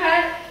chúng ta phải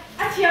hay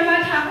chia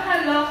mà thằng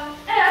hắn lo,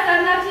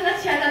 anh ta chỉ là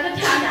chia ra cái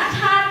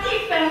thằng tiếp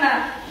bên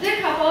là, để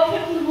khảo cổ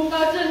phim cũng không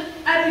cao chân,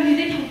 anh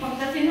đi để thằng bằng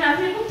cái gì ha,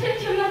 phim cũng thích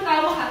phim nó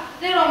cao mà,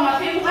 để lòng mà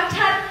phim cũng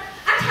chát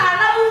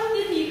là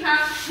cái gì khác,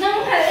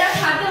 năng phải là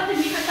chát được thì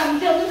mình phải cầm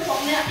tiêu cái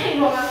phòng này, thay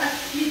lòng mà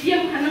mình tiêm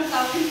khả năng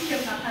cao phim tiêm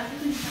là khá là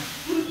gì,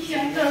 cũng tiêm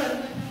được.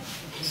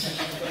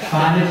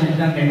 Phá để chim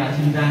răng cái mặt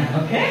chim răng,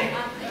 ok?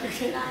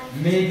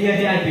 Media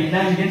thì ai bị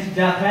năng đến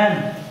ra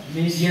khan,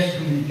 media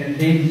thùng cần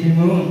đến chim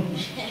mung.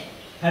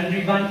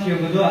 Henry Van Chiu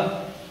kedua,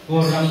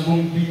 orang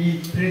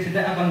bumpi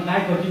presiden abang kai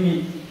kau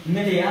timi,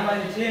 media abang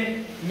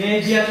chen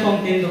media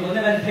konten tu kau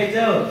ni kan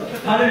pager,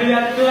 kalau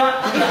lihat tu lah,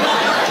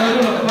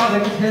 kalau nak kau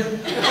lagi chen,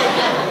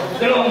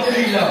 kalau orang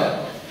sendiri lah,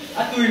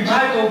 atu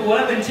impai kau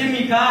boleh pencet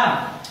mika,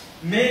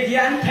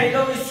 media an thai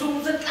tu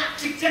isum setak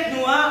cik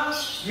nua,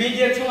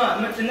 media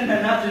cuma macam ni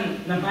nak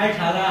nampai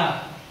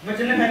cara,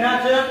 macam ni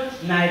nak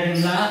naik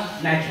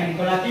dengar, naik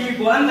kengkola timi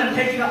kau an kan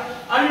thai juga,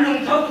 an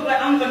lung thau tu kan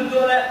an kan tu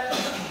lah.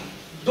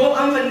 Do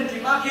ang ban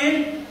ti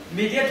makin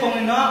media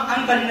thong no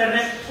ang ban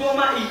ne so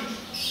ma I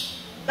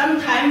tam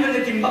time ban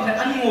ti bak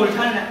an ngol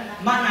than na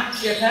ma nak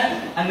sia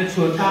than an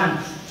chu than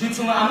chu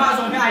chunga ama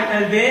song ai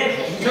tel be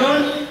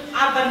chun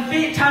a ban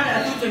pi than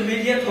atu chun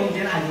media thong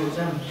jen an yo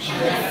chang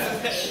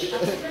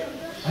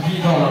Adi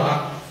do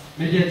la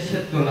media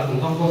chat do la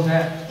ngom ko se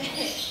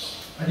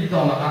adi do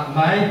la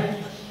mai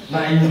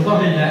nai ko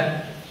hi le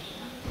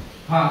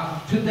ha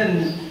chu ten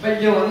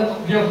pai yo an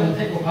yo kan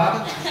thai ko ha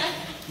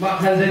mà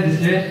khăn dây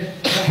thì thế,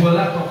 vừa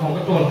làของ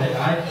ก็โดนหาย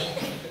าย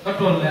ก็โ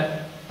ดนแหละ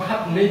ประคับ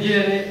ในเย็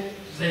นนี่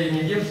ใส่ใน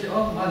เย็นสิอ๋อ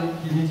บ้าน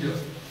กินนี่เจอ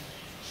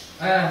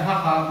ถ้า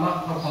ขามา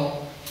ของ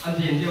อันเ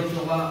ดียวเดียวจ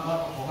ะว่ามา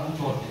ของอันโ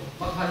จทย์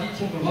มาขาที่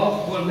ชิงกับเรา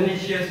ควรมันนี่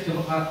เชียร์สิม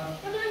าขา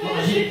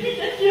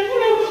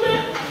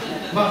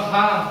มาข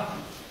า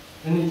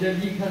อันนี้จะ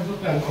ดีขั้นสุด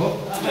แบ่งครบ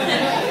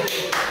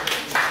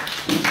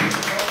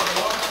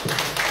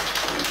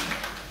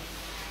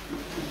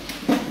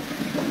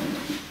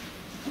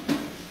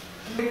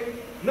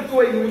นักตั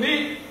วนูนี่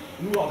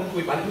นูหลอกนักตั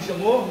วปานี่ชั่ว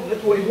โมงนัก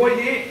ตัวห้วย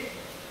นี้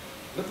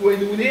นักตัว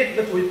นูนี่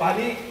นักตัวปา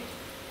นี่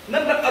นั่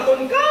นนักอต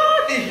นก้า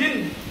ตีหิน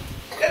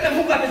แค่แต่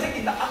มุกกันเป็นสิ่ง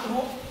ที่นักอัก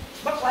รู้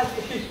บักไล่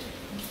ตี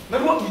นัก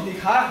รู้มีตี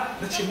ขา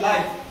นักชิมไล่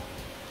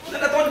นั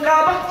กอตนก้า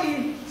บักตี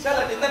ใช่ล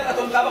ะนักอต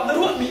นก้าบักนัก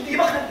รู้มีตี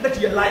บักนักเ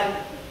จียนไล่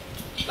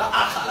ละอ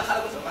าขาละขาล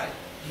ะก็สบาย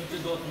มันจะ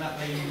โดดหนักไ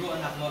ปรู้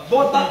หนักหมดโด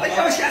ดตัดไปเอ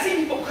าเสียสิ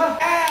มีผมข้าง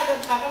เดิน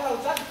ทางกันเรา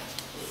จัด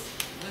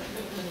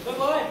ก็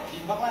เลย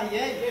bak lagi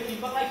ya,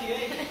 bak lagi ya.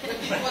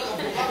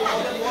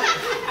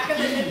 Akan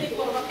jadi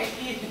korban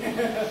kaki.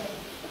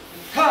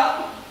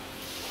 Kak,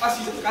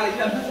 masih sekali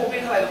dan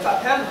komen hal yang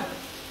saatkan.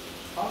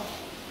 Kau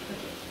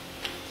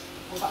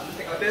tak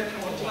bisa kata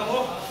kamu cuma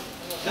mau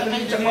dan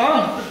cuma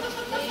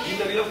ini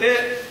dari lo deh.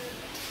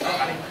 Kau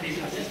kali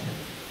kali hasil.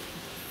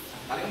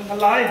 Kali kamu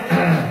kalai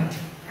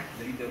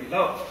dari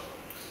lo.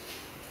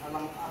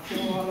 Alang aku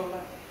lo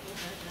lah.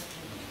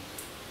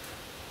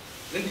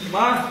 Nên gì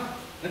mà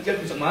nên chơi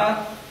cũng mà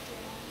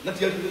nên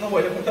chơi cũng nó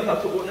hồi là không tâm là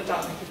tụ nó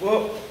chạm thì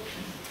vô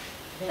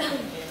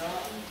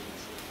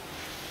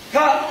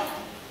ha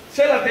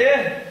sẽ là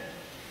thế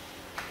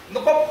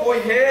nó có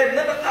hồi hè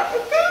nó đã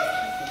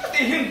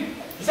tình hình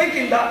danh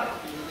tình đã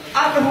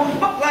cái hồn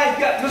bắt lại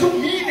kìa nó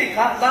dùng mi để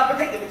khá ra cái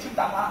cách để chịu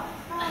tạm à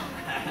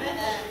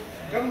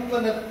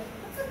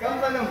Kamu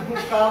mana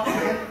muka apa?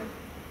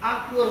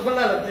 Aku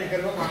benar lebih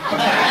kerja.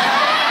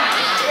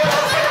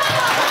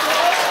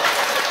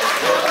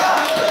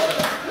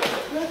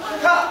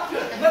 Kak,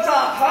 nó chả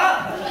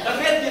hả? Đặc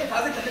biệt việc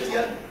phá dịch là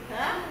chuyện.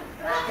 Hả?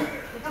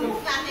 Kamu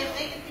kan yang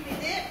ini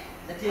kita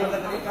Là chuyện là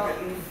cái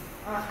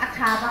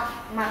acara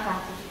makan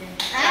kita.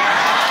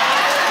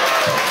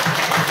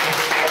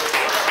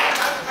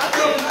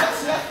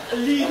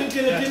 Li tu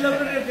kira film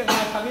tu dia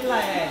kami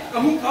lah.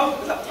 kamu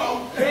tak tahu.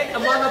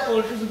 Amana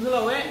pol tu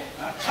sudah lah.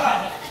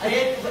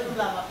 Ayat tu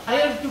lama.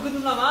 Ayat tu kan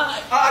lama.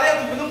 Ada yang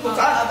belum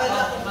pesan.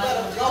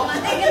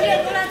 Mati dia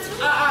kurang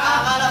suka.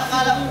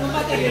 Kalau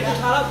mati dia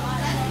kalau.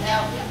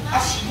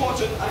 Semua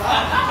tu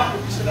aku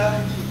bisa dah.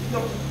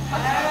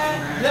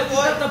 Dia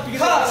boleh tapi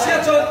Kak,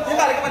 siapa tu? Dia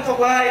balik ke mana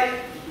lagi?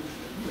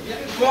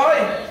 Boy,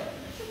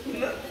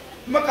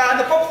 maka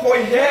ada kok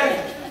boy hen.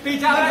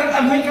 Bicara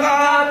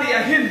Amerika dia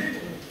hin.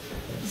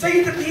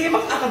 Saya tadi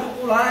mak akan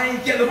mulai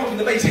dia lu mau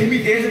minta saya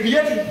minta saya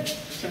biar ni.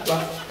 Siapa?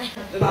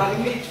 Dah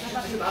ini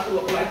kita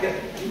tu mulai dia.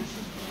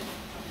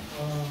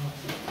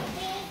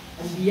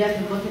 Biar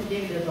semua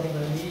setiap dia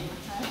tonggal ni.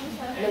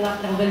 Dengan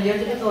tanggal dia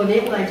tu tu ni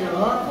mulai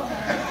jorok.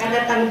 Karena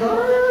tanggal.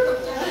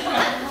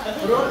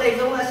 Roh lagi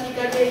tu masih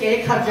kan dia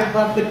kayak kerja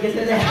berput ke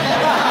sana.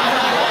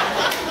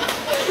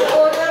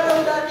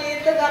 Orang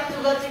tadi tegak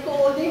juga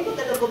cikgu ni pun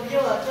tak kau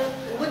biar tu.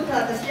 Pun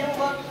tak siang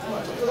mak.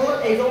 Roh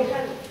lagi tu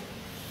kan.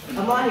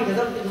 Ama ni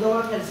kita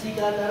orang kan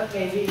sikan orang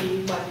kayak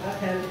ni macam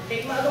kan.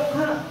 Mak tu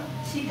kan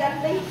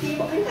sikan ni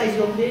tiba kan kayak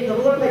jom ni.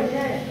 Roh macam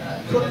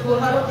tu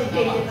harus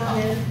dikait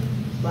kan.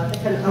 Bahkan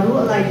kan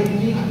arwah lain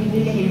ini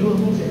kayak roh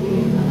macam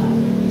ni.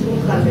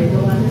 Cuma kalau itu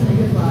kan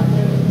saya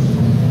bahkan.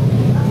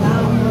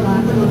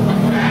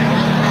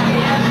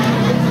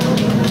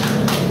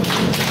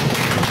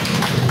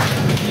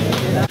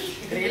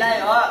 Relay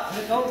oh,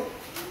 kau.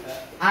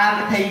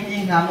 Cái thầy chi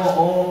ngắm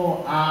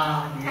ô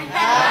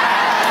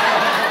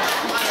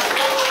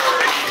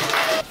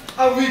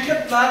vì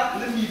kết là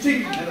nên mì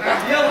chinh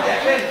là nhiều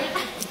đẹp lên.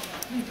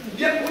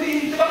 Biết cũng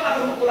đi các bạn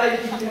làm một lại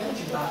thì không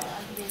chịu lại.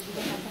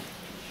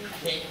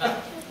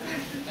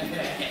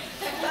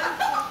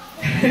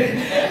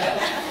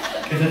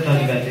 Kita tahu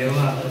juga dia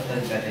mah, tahu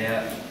juga dia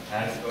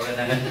harus orang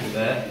dengan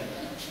juga.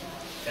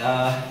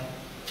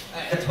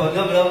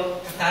 Kecono belum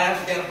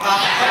kata siapa.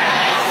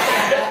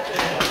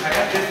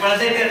 Akan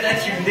terpaksa dia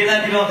cimdi lah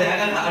di luar, dia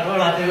akan ada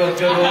lah di luar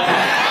jauh.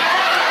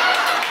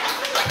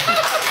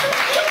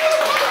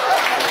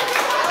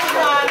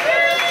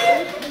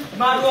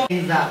 Maru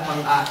Iza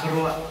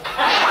pang-akro.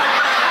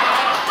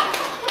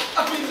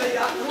 Apa ini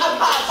ya?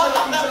 Apa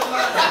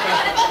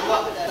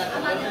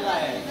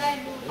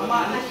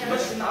Ama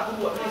masih nak aku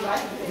buat ni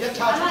lain. Dia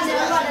cakap. Ama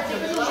dia buat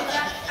macam tu kita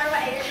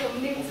arwah itu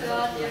rumning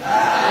saja.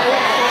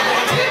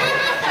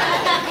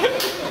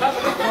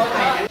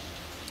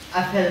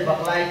 Afel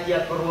baklai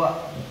dia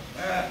perwa.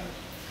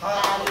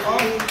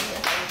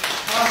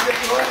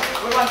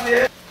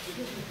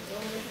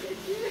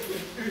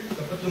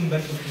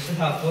 Ketumban tu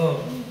siapa?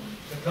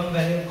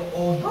 Ketumban itu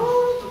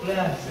tu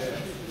lah.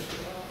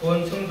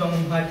 Konsum dong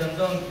hai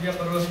dong dia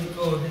perlu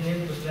itu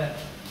ini tu lah.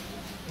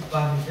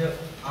 Bahasa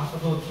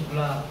aku tu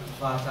lah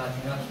bahasa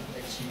Cina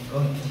cikgu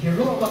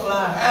hero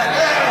baklah.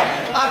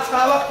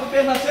 Asawak tu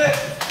masih.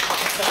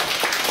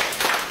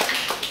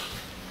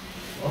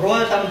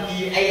 Roll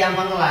tampi ayam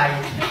manglai.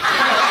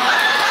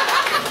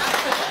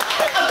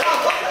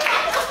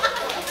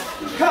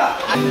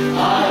 Kak.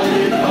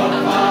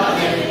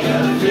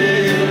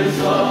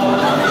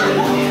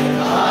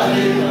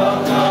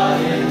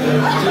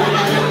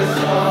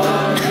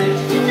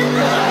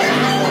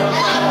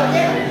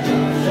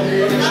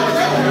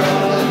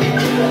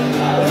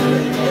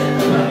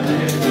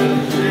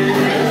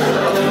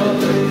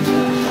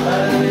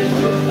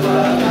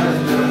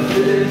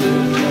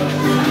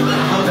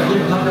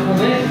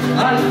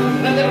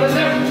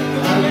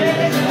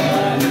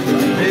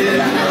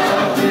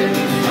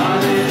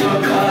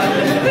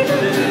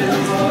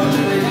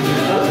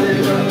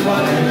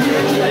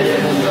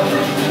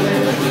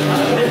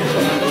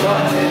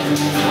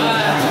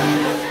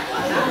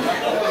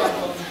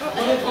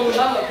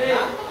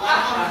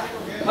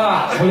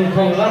 Boleh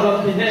kau lalu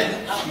sini.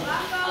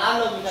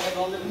 Lalu kita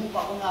kau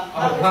muka pengang.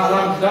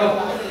 Lalu kau.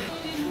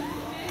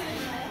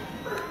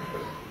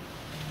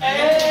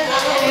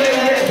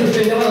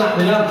 Susunya malah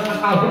bilang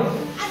tahu.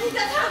 Ani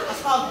tak tahu.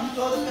 Asal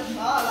itu ada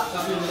salah.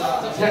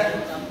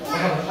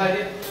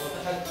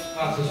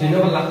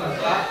 Susunya malah tak.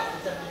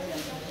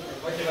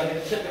 Macam mana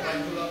cek dengan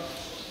dulu.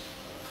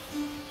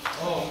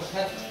 Oh,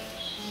 kan.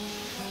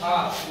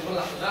 Ini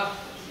malah dah.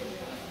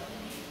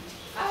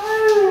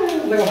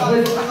 Tengok apa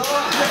ni?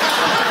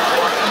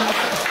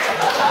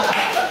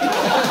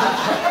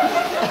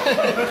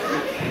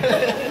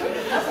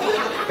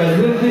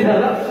 Kalau ni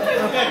dah.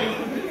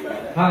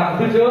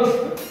 Tujuh.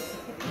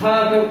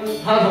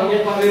 Songnya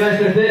panggilan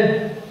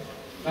selesai.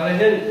 Kalau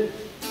ni,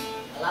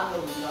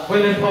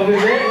 boleh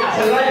panggilan.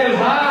 Selain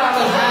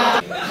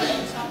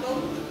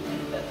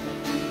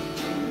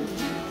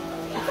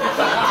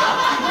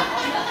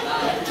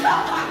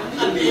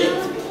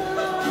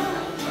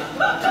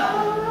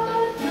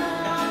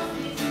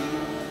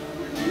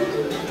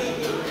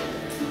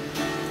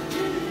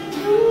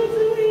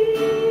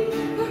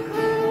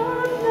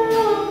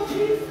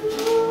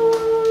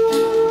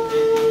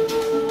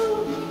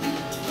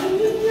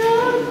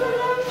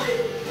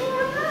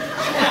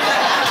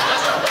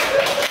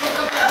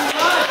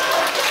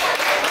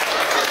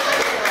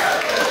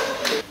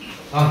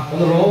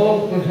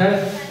오늘로 그렇게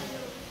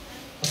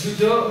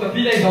그저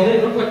미래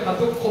전에 그렇게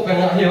다또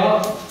코pen하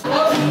해요.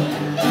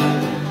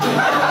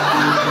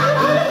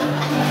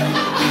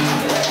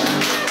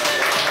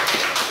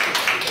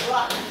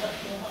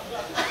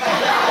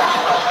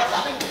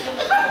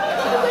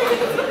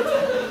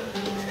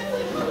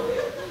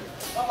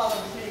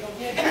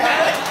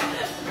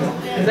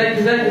 Kisah.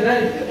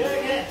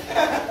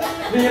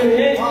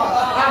 Ini.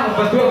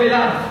 Betul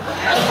bila.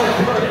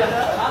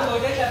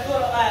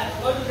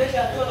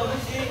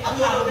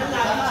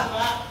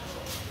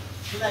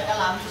 Sudah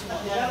kalah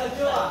semuanya.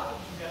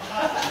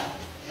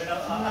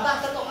 Tak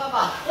ketok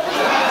apa?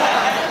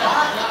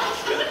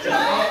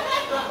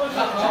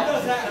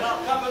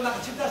 Kapan nak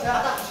cinta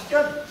saya? Tak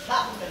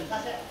bukan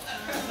tak saya.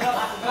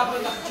 Kapan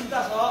nak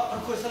cinta saya?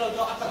 Aku selalu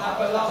doa apa lah.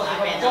 Apa nak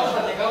buka?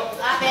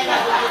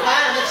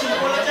 Nak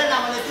simpul aja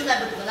namanya itu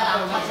nak betul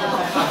nak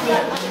masalah.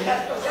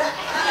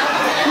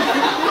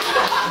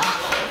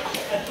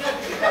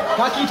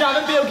 Kita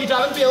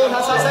kan bil,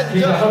 nasa set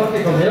je.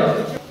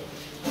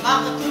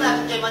 Mak itu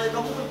nak kayak mana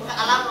kamu punya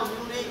alam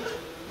kamu ni.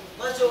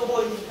 Macam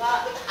boy ni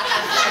kak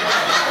alam.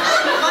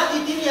 Mak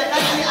di sini ya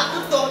kan ni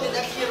aku tahu dia dah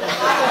siap.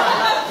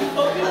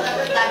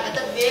 Ada dah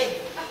kata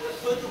dia.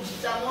 Untuk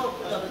sama.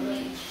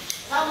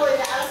 Sama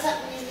dia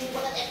alasan ni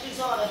bukan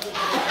episode lagi.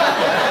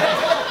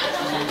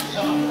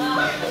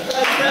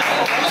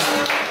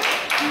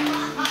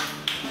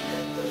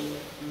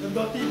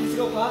 Doti di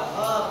sini pak.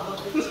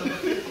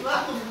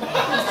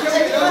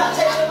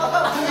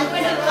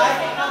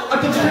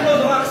 Aku cuma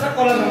doang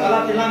sekolah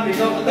nggak tilang di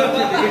kau tetap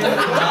jadi.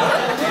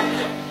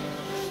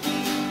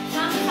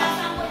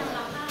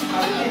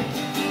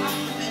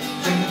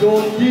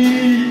 Doti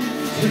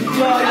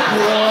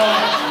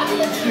sejahtera,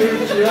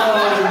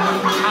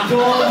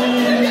 Doti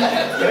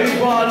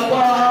kehidupan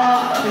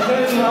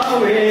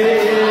senawe.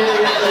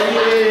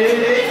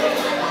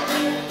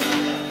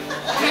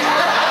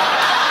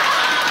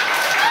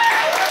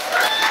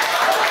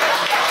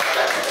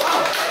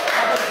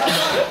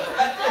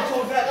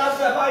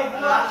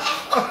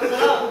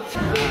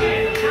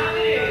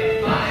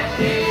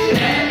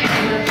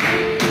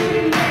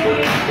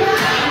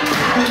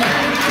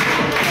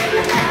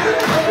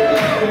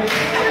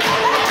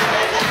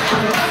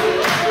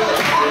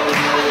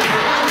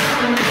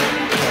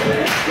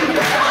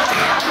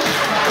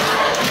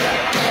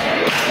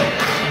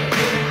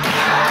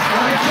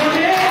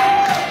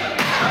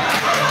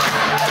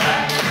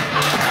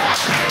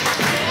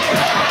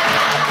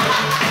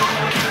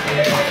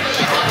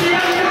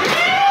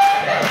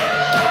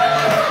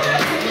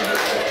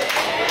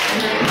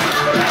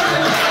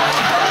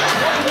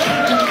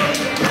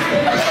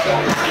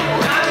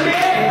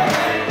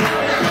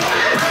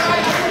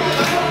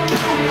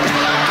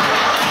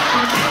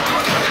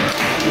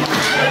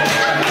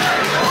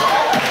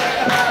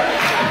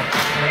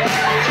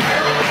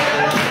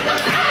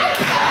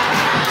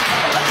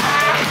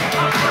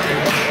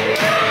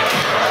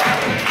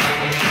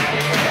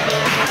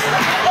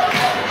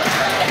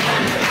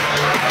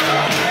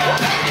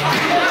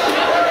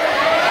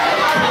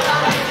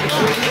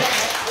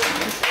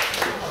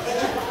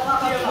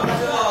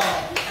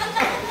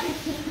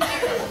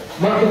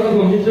 Masuk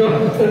ke hijau,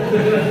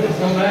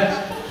 sampai,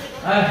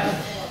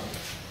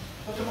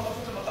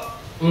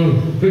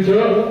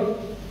 hijau,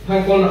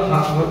 hangkol nak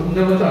hak,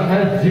 kita baca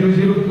kan, 00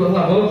 itu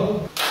apa? 00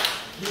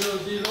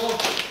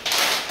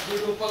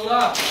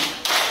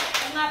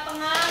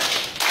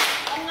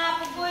 pengah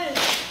pukul.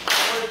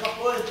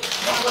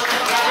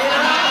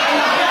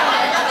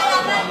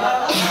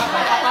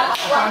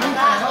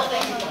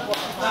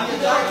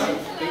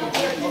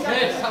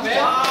 Oke, sampai.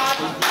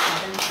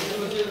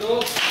 00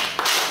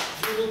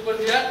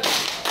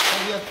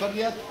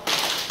 Perlihat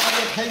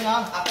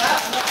hanya.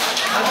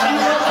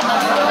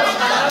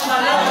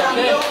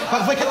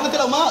 Pak Fakat nanti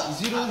lama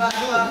 00.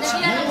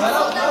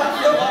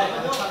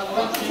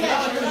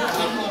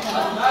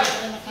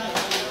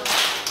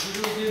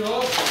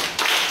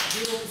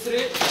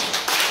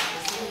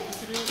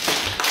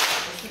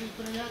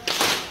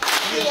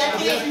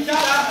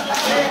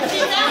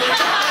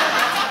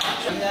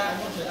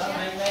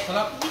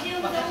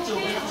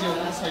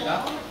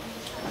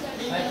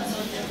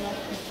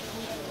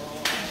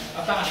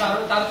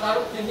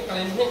 Taruh ini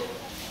kalian ini.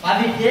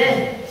 Habis dia,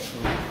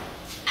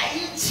 ai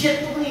chết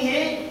cũng như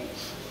thế.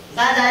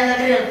 Ra đây là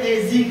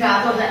cái gì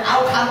cả rồi lại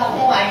áo khám bọc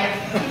không anh.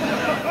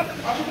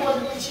 Áo không có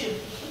gì chuyện.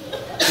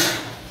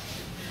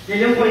 Để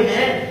làm quỷ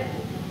thế.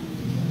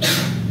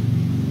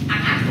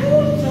 Ăn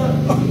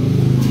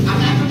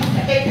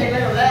cái thầy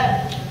bây giờ đấy.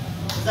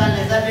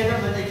 Ra đây nó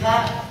vấn đề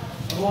khác.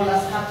 Ngô là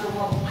sao cho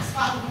mà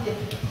asphalt như thế.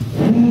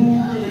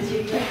 Để chị.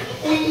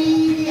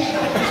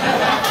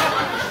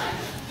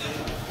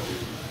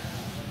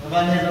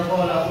 Và nên nó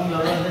có là không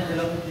lớn lên thì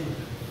nó cũng gì.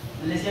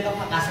 Malaysia kan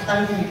pakai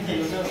setan tu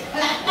gitu tu.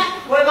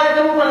 Woi,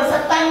 kamu kalau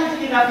setan tu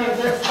kita pilih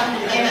setan ni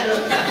kan.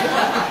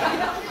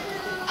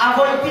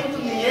 Awal pintu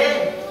ni,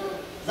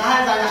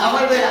 jangan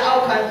awal bela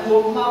awal kan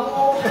buang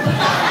mau.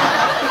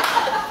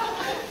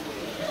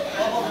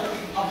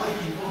 Apa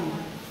itu?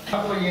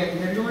 Apa ye?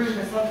 Menurut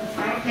saya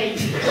sangat.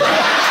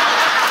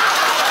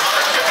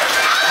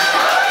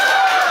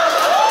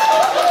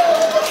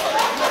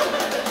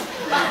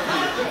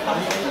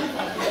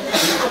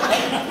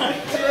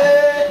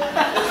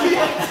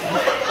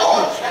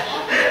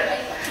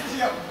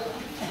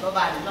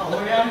 Bạn nó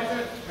hồi em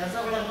là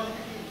sao là con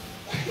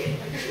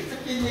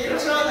cái gì nó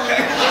sơ rồi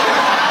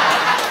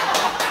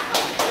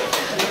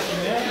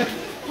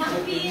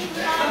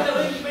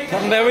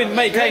thằng Devin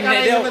mấy cái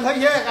này đeo cái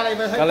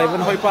này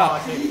vẫn hơi pa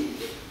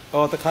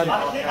tao khăn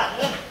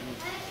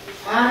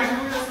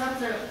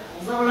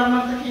sao là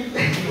nó cái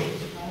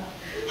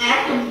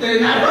ác không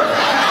tiền nào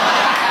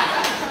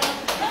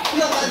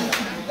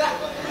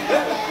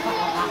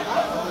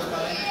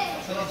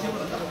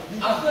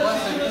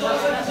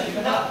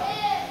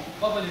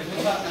Apa boleh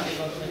buat?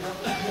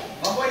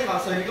 Apa ini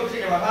maksud hidup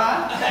sih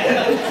apa?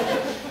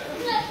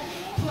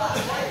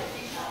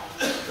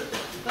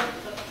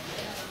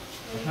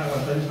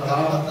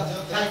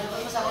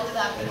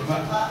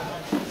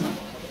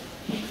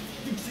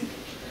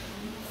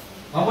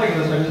 Apa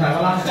yang saya bisa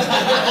kalah?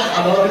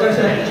 Kalau kita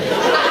sih,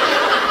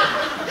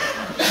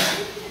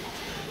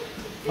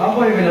 apa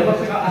yang kita dapat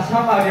sekarang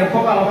asal dia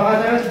kok kalau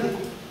pakai saya,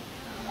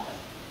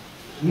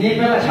 ni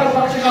bela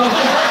cakap sekarang.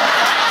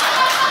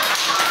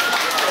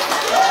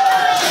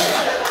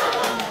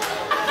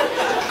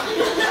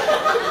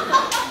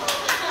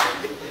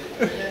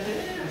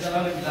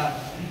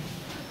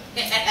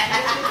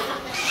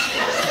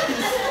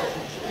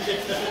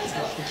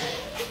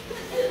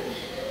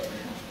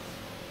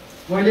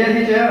 Tôi liên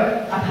thì chứ,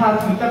 thà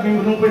chúng ta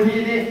mình muốn quên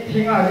đi đi, thì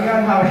ngài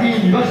thà thì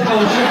gì bác sao?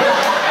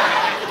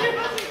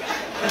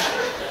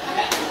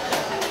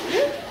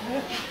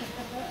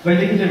 Vậy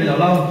thì chơi lâu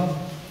lâu,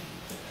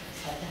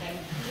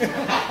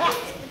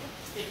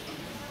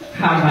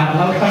 khám phá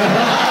lâu không?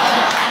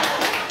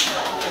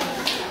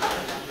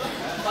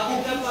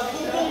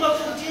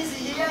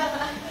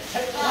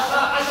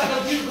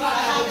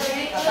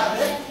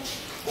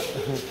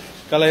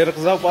 Kalau irak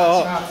zau pa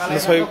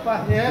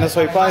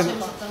nasoi pa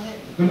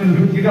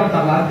Kemudian kita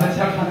talar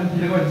saya kan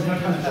tidak bisa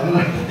kan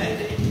talar.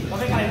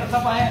 Tapi kalau irak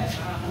apa ya?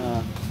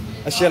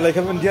 Asia lagi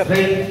kan dia.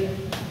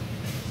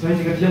 Saya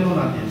juga dia lo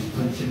nanti,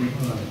 sini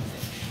lo.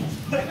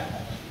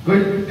 Gue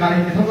kali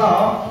ini thắp lọ.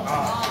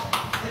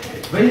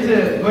 Bây giờ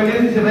gue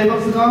đến thì đây bác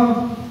sĩ con,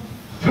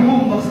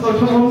 chum bác sĩ con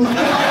chum.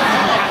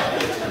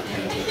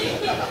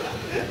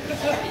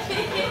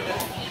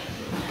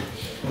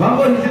 Vâng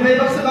gue thì đây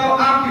bác sĩ con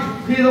áp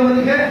khi đâu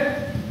mà thế,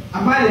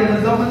 áp ai để mà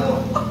đâu mà đâu.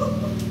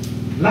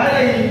 Lại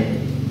đây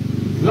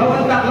lâu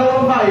ăn đặt lâu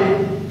ăn bảy,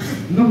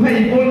 nó phải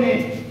bôn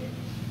này,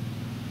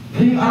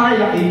 thinh ai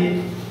lại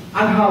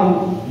ăn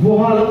hàu vô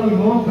hoa lâu thì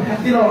nó phải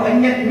tí đâu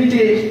anh nhận như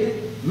thế,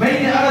 mấy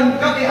người ăn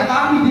các cái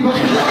tám thì có.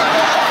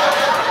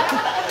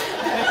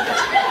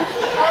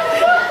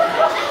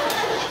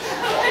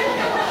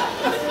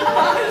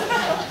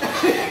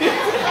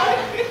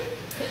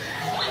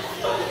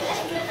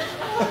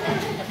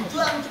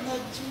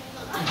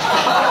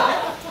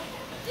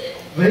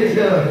 Bây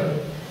giờ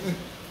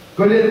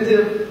có lên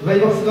chưa vậy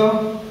bác sĩ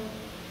không?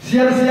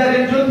 Xia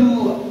đến chỗ tu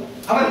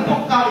anh bóc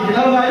cao gì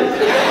đâu vậy?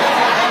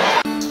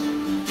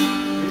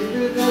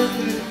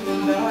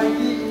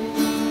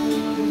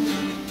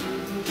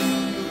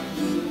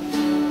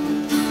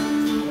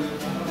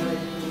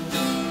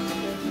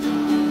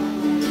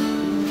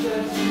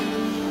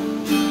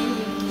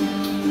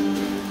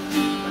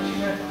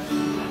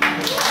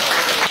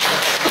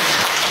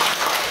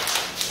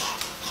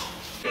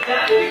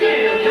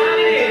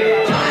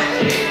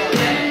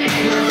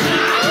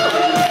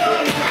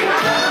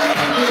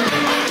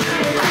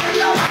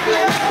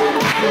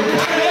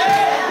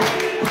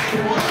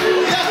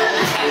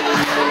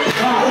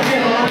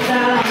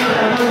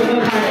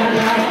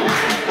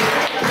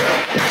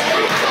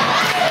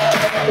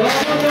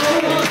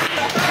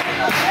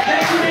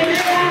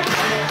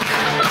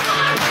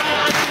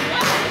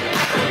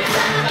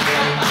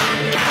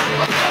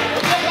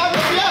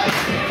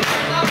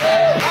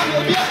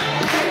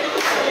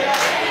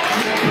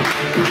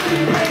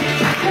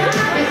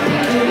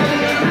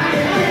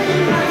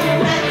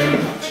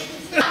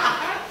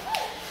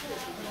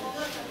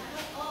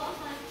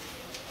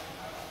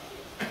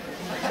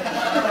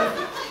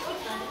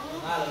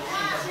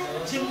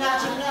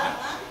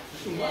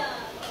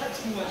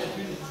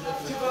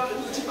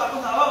 cepat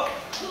pun tahu.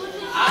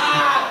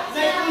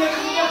 Saya punya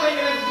apa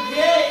yang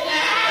gede.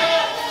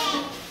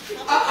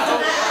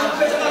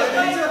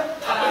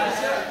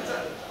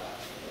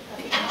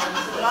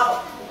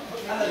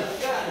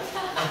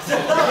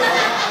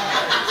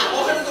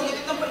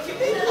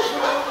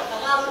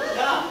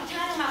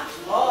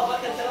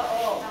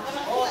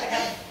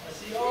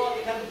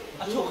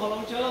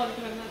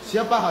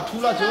 Siapa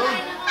Hatula je?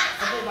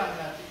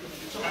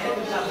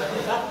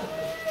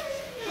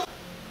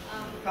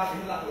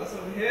 Kami lah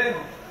langsung hin.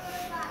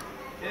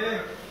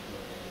 Okay.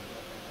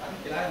 Kami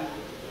kira.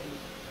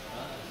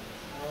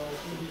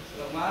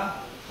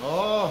 Selamat.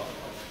 Oh.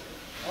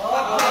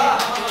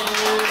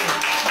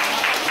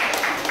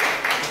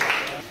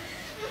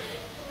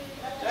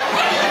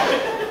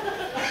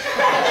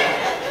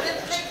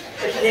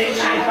 Yang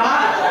siapa?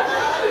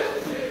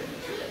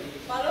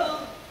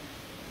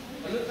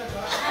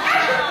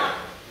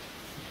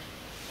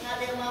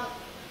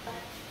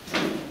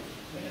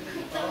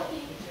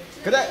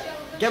 Kedai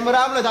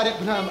kamera mulai tarik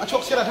benar.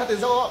 Acok sirat hati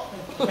zo.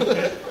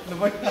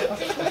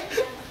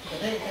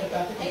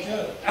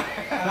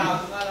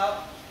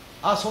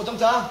 So jam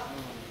jam.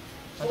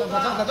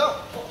 Kacau.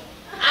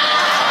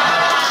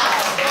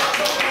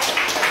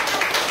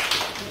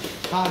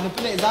 Nanti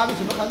nak exam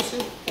cuma kan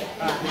sih.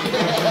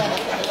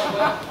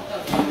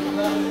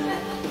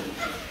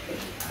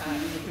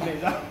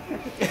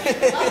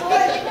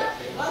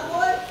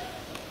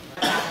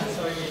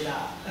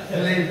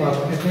 Selain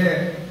pada kita,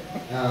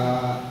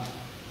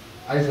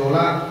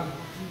 isola,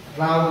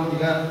 cloud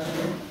kita,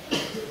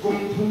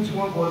 kumpul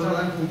semua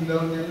kosalan kumpul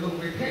yang lu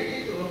mereka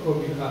itu lu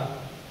kau bisa.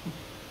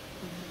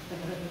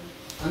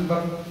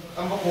 Amba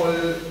kol,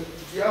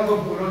 ya amba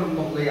pulau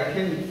lumok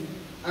leyakin,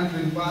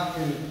 antin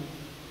pakin,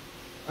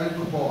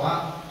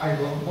 kupoa,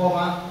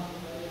 kupoa,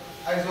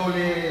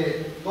 isole,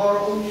 dor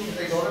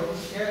kita dor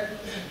kita,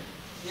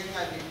 yang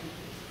ngaji,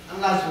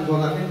 anglas sudah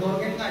lakin dor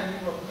yang ngaji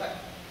berapa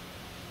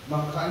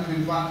maka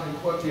antin pakin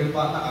kuatir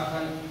pak nak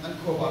akan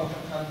kupoa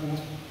akan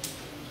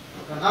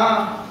karena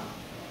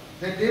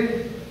jadi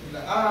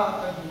bila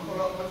kan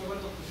kalau macam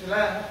tu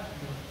sila,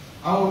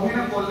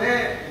 awalnya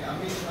boleh,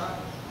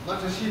 amisa.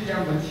 Macam si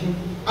yang bencin.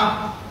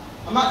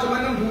 Amak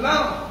cuma nak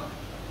pulang.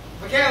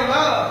 Pakai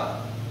apa?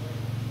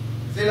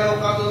 Sila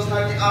kau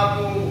sakit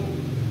abu,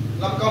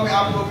 lam kau me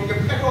abu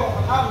fikir pakai kau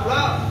apa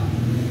pulang?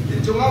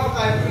 Cuma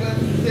pakai pulang.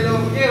 Sila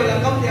pakai lam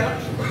kau dia.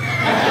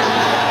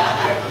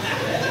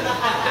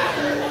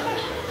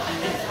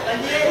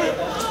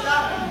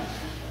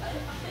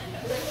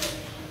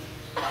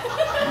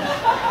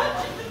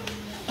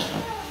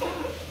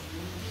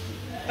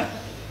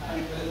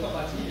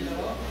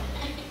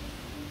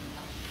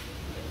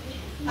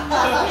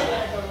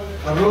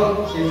 Kalau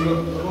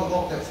kalau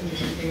kau tak sini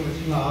sini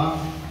macam mana?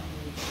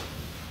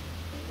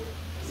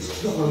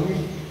 Jauh ni.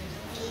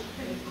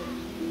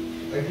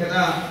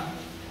 Kerana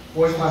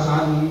koi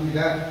pasan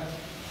tidak,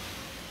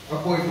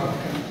 koi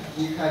pasan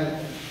ikan,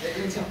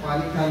 ikan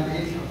siapa ikan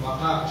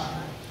siapa?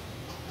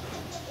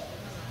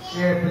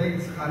 Dia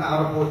pelik kerana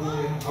arupot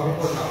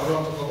nak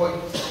orang koi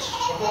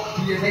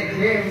dia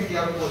naik dia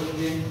arupot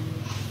ni.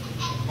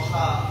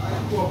 Maka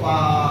aku apa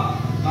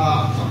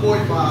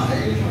koi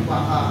ini siapa?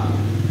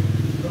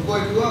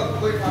 Koi juga,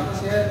 koi kata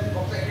saya,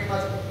 koktek ni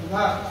macam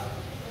apa?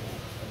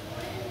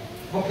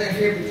 Koktek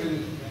ni betul,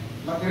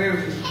 material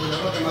betul.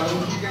 Kalau malu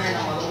kita ni,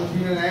 malu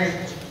kita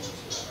ni,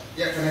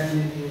 ya kena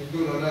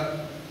dulu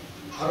lah.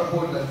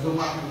 Arapun dan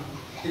zomak,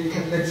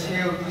 tingkat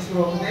leceh,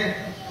 kisah ni,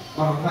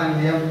 makan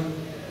dia.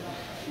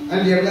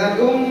 Dia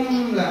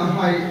bilang lah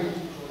amai,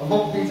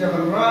 abok tinggal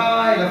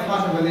berai, lepas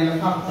sebenarnya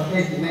lepas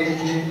pakai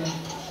ini.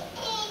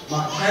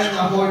 Makan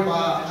apa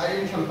pak,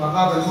 air sampai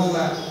apa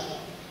lah.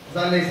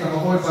 Zalai sama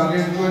hoi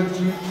paling tuan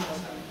tu,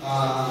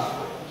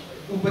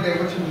 upaya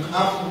macam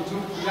apa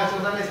tu,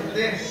 kita zalai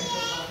sebenarnya,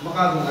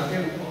 maka tu nak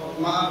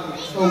mak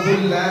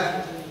sobul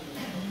lah,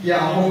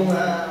 ya hong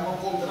lah,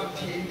 makam terap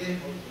cik ni,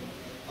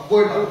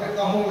 hoi paling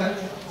kau hong lah,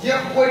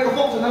 dia hoi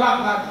kau tu nak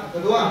nak,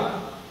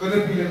 kedua,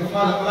 kena pilih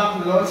kepala pelak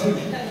dulu,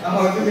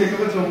 awak tu dia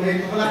kau jom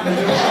ni kepala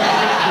dulu.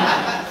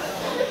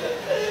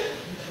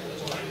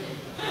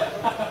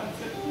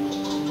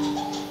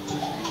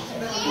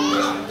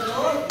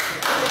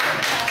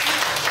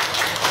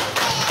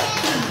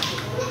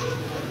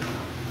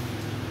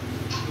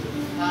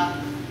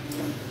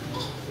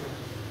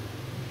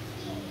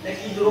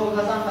 Lagi dorong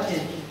kasang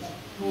patin,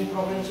 tu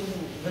problem tu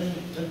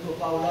bentuk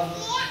paulah.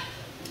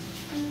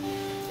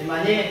 Di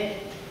mana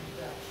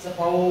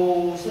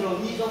sepau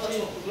selomi tu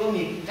pasal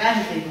selomi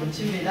kan kita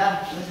bencin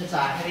beda, macam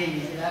cakri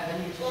ni beda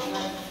kan itu.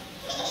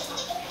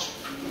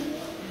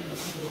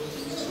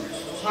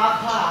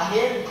 Haka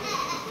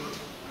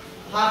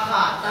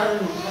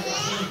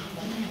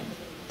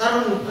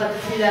taruh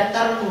kecil lah,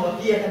 taruh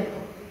dia kan,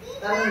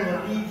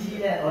 taruh biji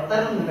lah, atau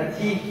taruh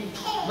kecil,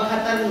 maka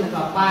taruh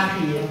apa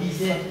dia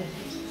bisa.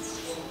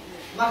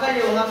 Maka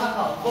dia orang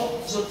kata,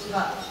 "Bok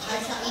suka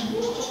kaisan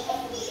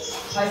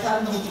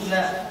bu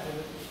juga."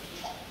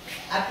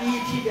 Ati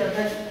tidak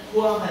kan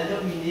kuang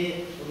hal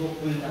ini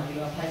rukun tapi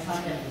kalau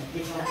saya yang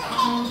kita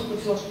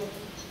cukup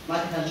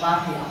macam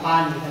pakai apa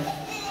ni kan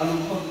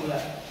alumni pula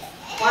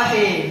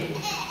pakai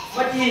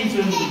macam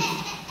cun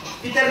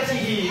Peter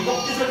Cihi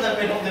waktu itu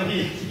sampai dokter B.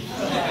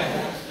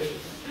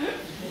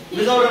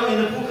 Besar orang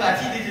ini buka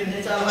Cihi di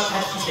sini sama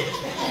kasih.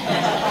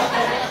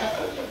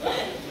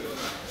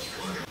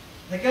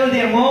 Kalau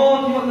dia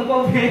mau tiba nak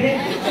kau be.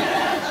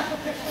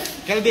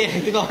 Kalau dia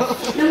itu kau.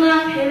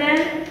 Nama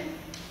Helen.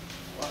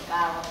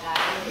 Waka.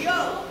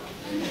 Yo.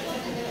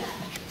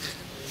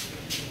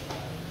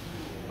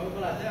 Kau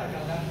belajar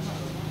kadang.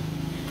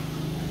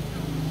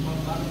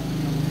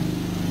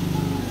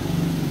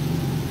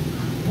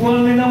 Bual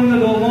Mino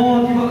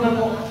Malaysia tiba nak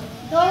kau.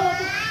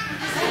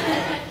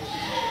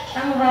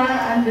 Tambah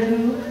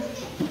Andrew.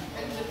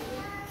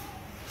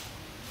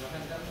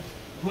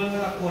 Bual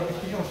nak kau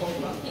kita kau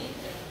kau.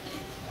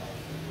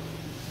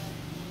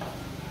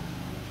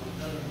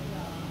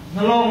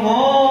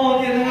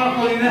 Melomo dia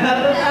dengar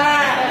kuliner.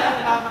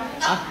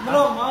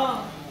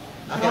 Melomo.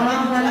 Orang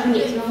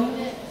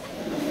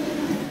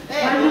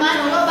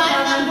Bandung.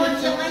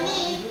 Bandung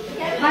ni.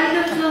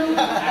 Bandung.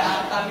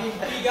 Kami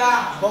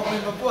tiga.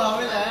 Bokmin berpuah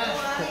ni lah.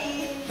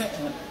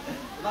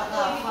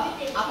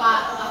 Apa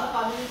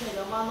kami ni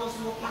saya mau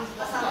smoking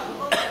kasar.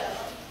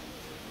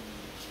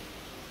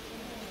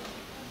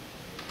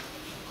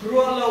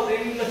 Keluar laut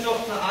ini ngecok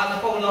saat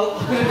apa laut.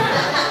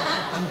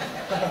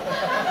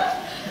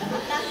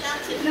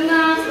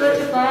 Nama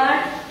cepat.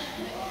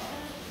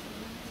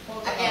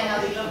 Akan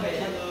ada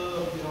lebih.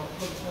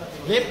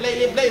 Lip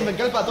lay mình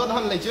cái bà tốt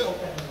hơn này chứ.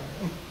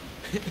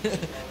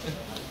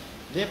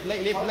 Lip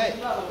lay.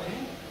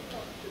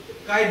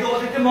 Cái độ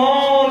thì cái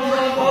mồ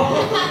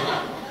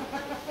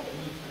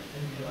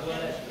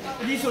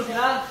đi xuống thì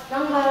là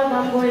Tambah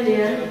Bangkoi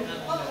dia.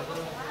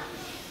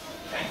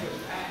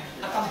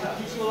 akan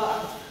di xuống là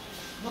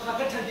maka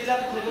kan jadilah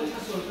kita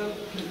hasil ke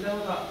kita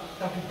nak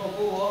tapi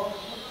toko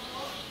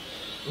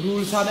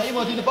Rule sana ini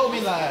mau tinapau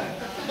min lah.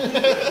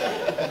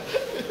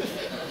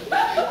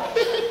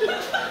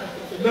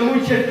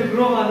 namun cek tu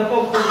bro ada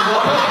toko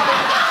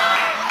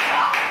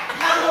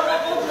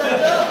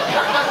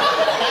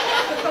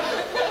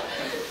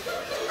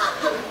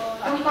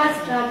Ampas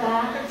berapa?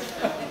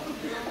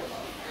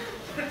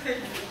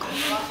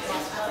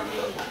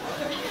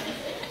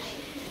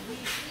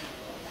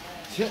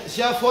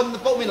 Siapa phone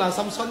tinapau min lah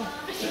Samsung.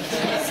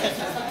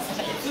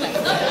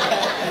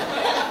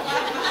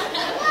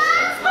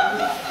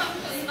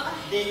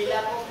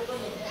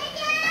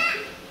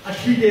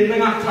 Asyik dia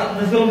tengah cat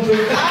nazom tu.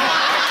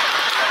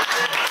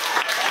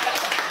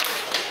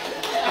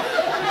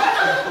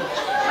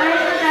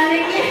 Ayo lagi.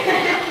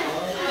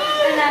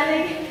 Lagi.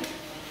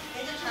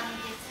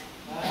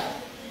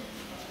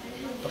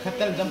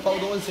 Pakai jam pau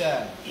doon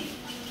siya.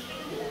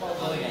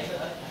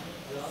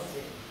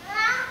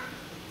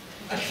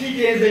 Asyik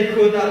dia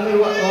zikut tak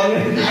meruat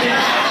orang.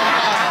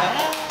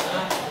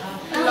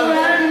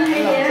 Tambah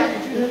dia.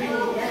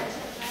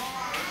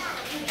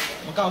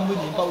 Maka ambil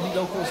ni pau di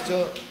dalam kos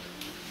je.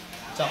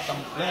 Cap tam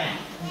plan.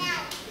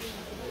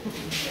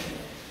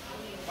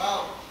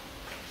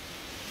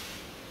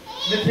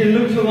 Nanti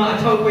lu cuma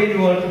acau kau ini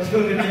orang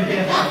tu nanti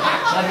dia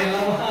ada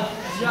lama.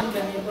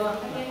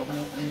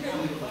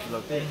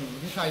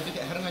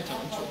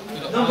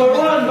 Number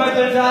 1 by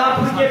the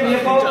job, forget me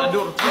about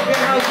number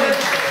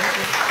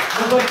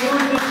 2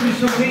 is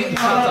Suzuki.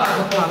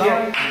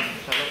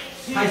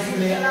 Hai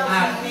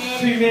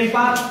swimming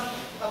park.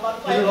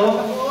 Hello.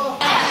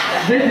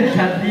 Đây là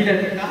chặt đi là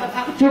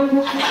chúc.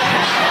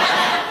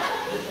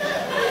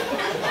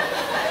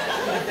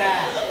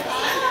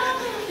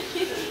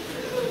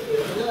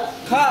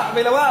 Kak,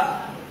 bila wa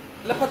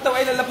lepas tahu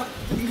ai lepas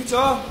tinggi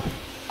cho.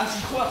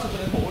 Asal kuat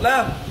sebenarnya bola.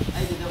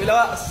 Bila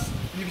wa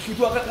di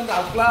situ akan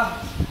rau lah.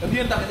 Tapi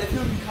entah ada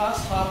tu bikas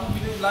sahabu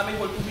bila lama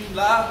hol tu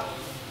bila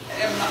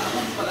em nak aku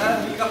pada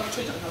ni kamu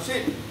cuci jangan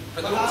sih.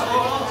 Betul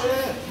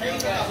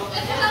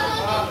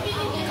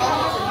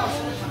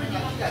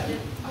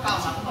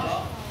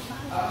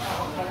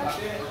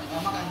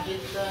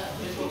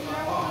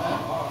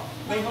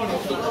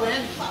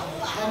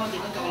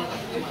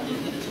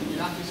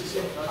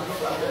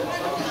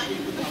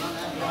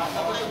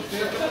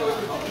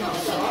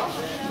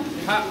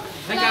Hak,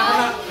 saya kata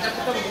nak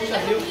kita berusaha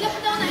dulu.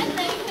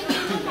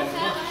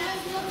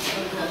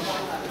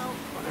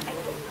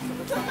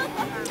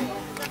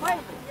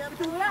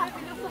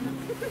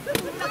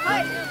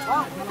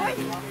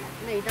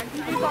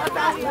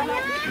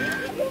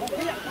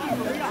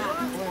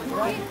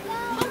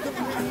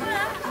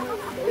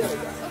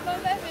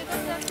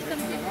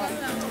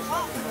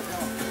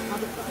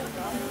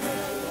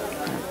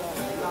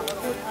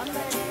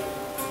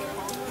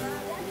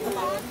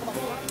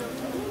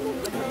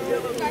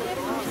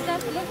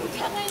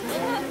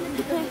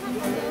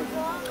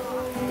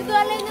 Itu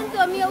alay ng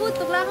tua miya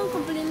utok lang ang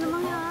kumplin ng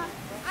mga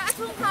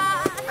asungka.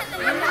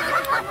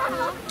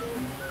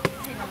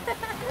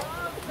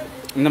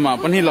 Nama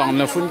apa ni long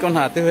na phun con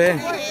hạt thế về.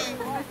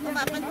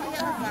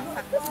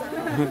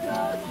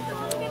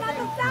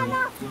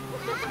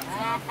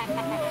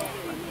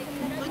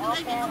 Kau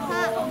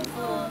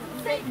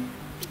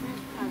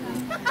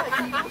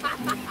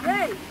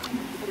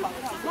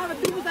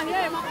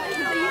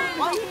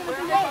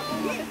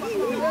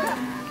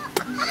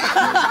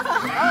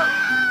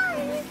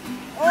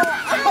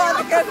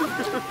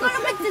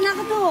nak tenang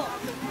tu.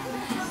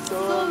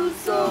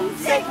 Sum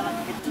sek.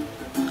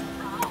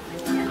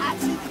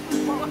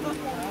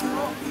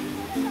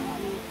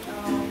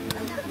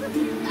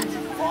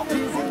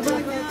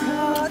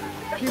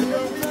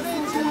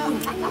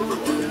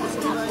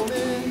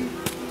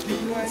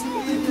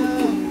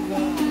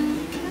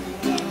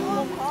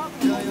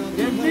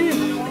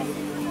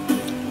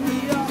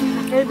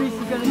 ABC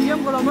ka na diam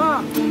ko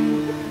lama.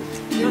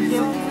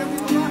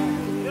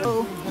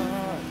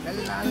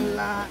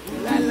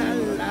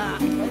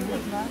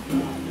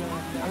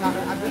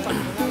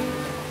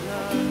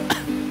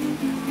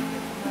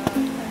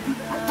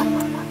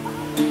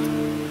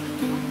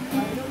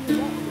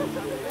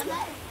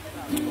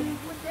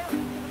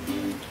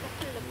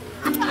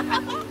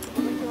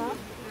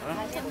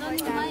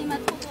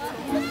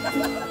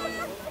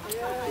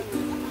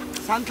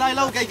 Santai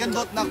lau kai kan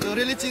dot nak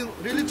really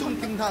chung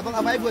ting tha bang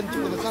abai buan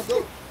chung ka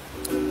so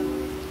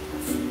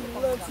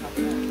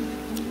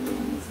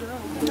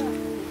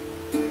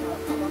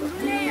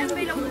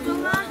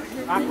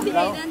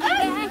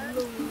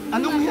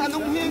anong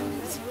hi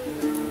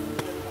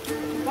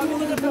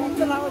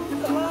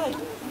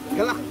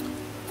galak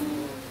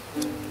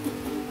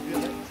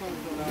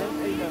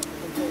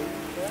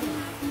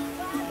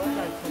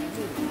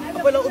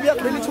apa lau ubiak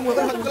really chung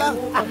ka han kala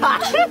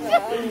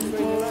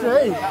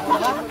sei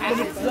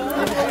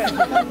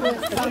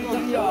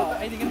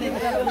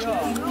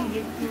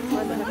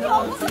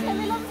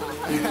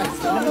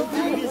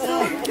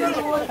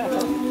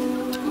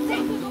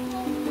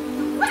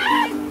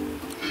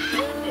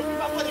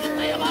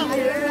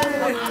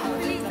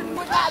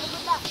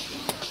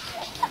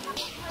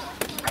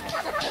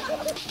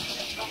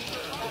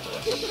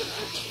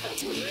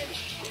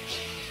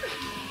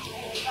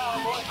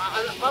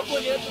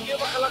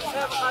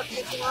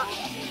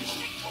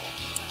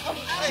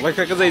Vậy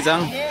cái dây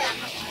răng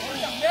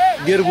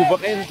Biar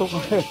bubak em tuh.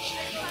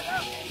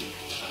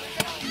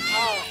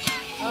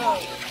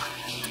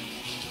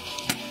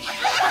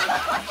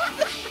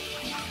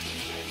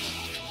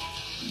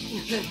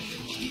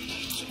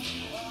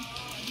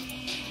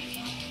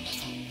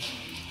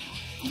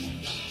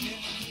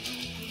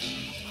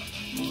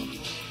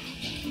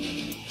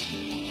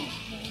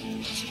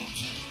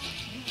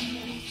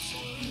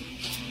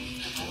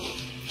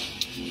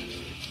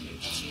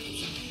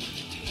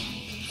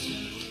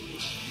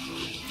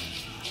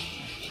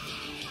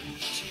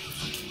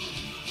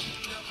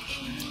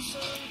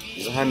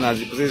 Hắn là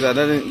gì bây giờ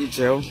đây ít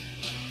chéo.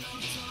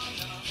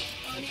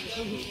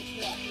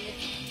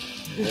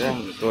 Đấy,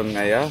 tuần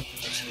ngày á.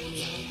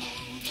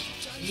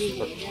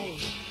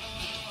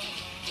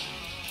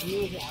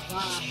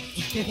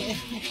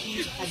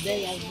 Ada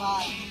yang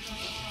bar.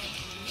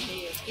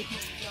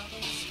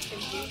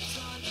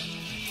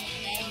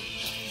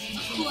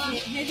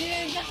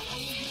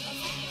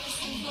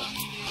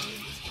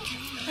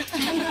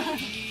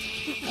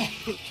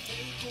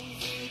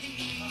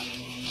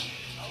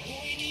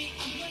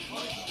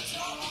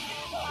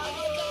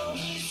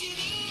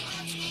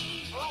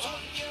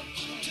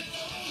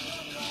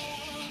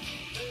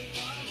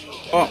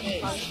 Oh,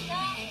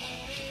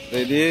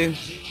 ready?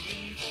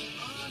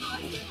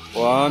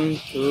 1,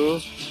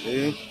 2,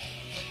 3.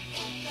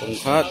 Cùng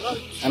cut.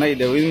 Anh này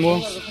đều in mua.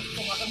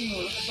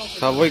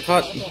 Thảo với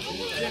cut.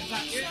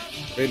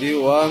 Ready?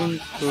 1,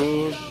 2,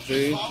 3.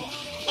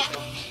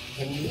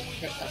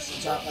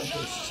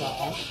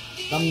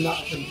 Năm nọ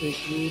phần tịch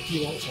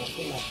thì họ sẽ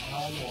có là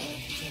hai nhỏ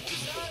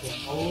của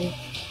เขา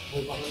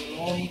rồi bằng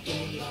ngon cho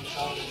nên làm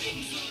sao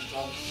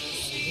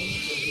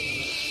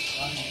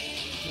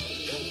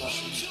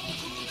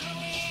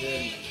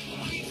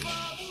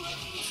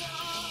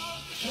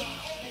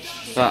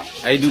Kak,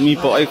 ai dumi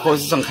po ai ko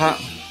sa sangka.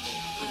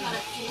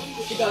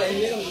 Kita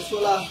ini kan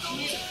sulah.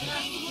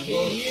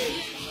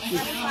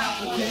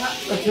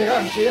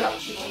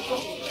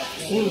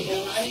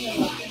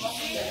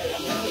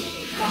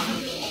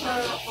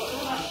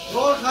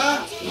 Rồi hả?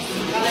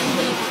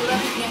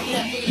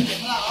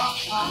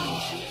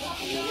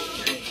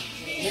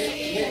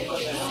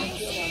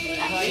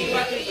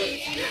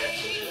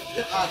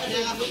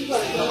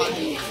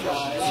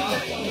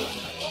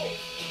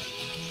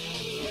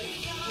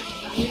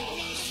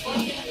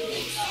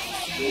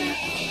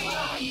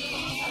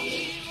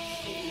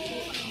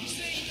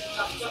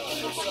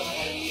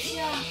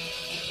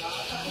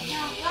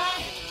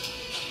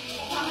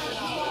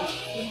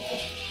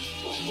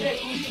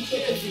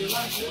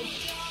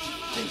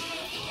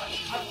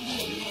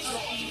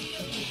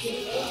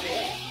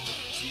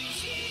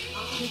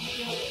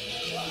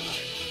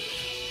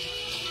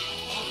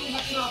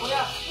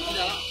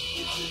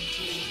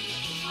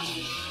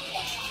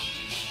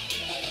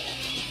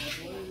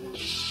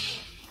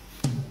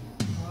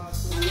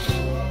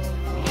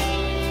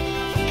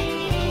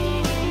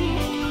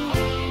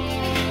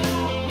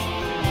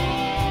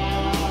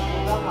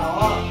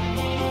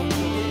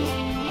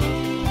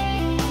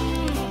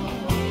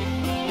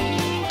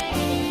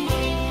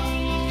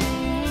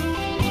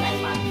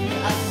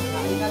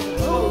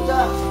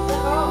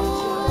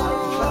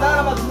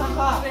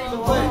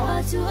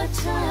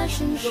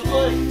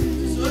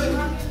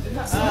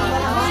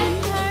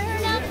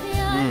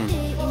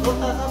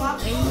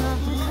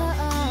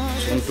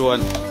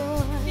 tuần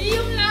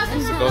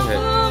có thể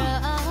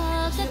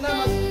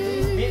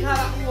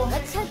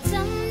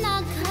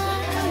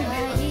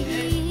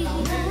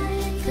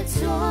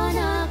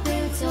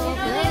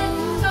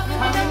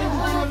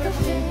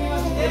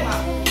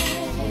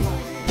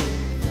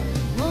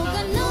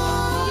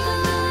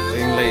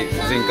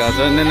ding cả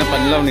cho nên là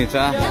phần lâu này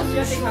cha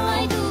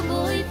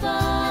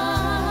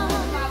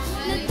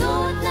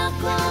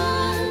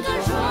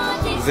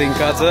ding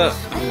cả cho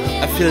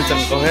philh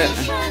chẳng có hết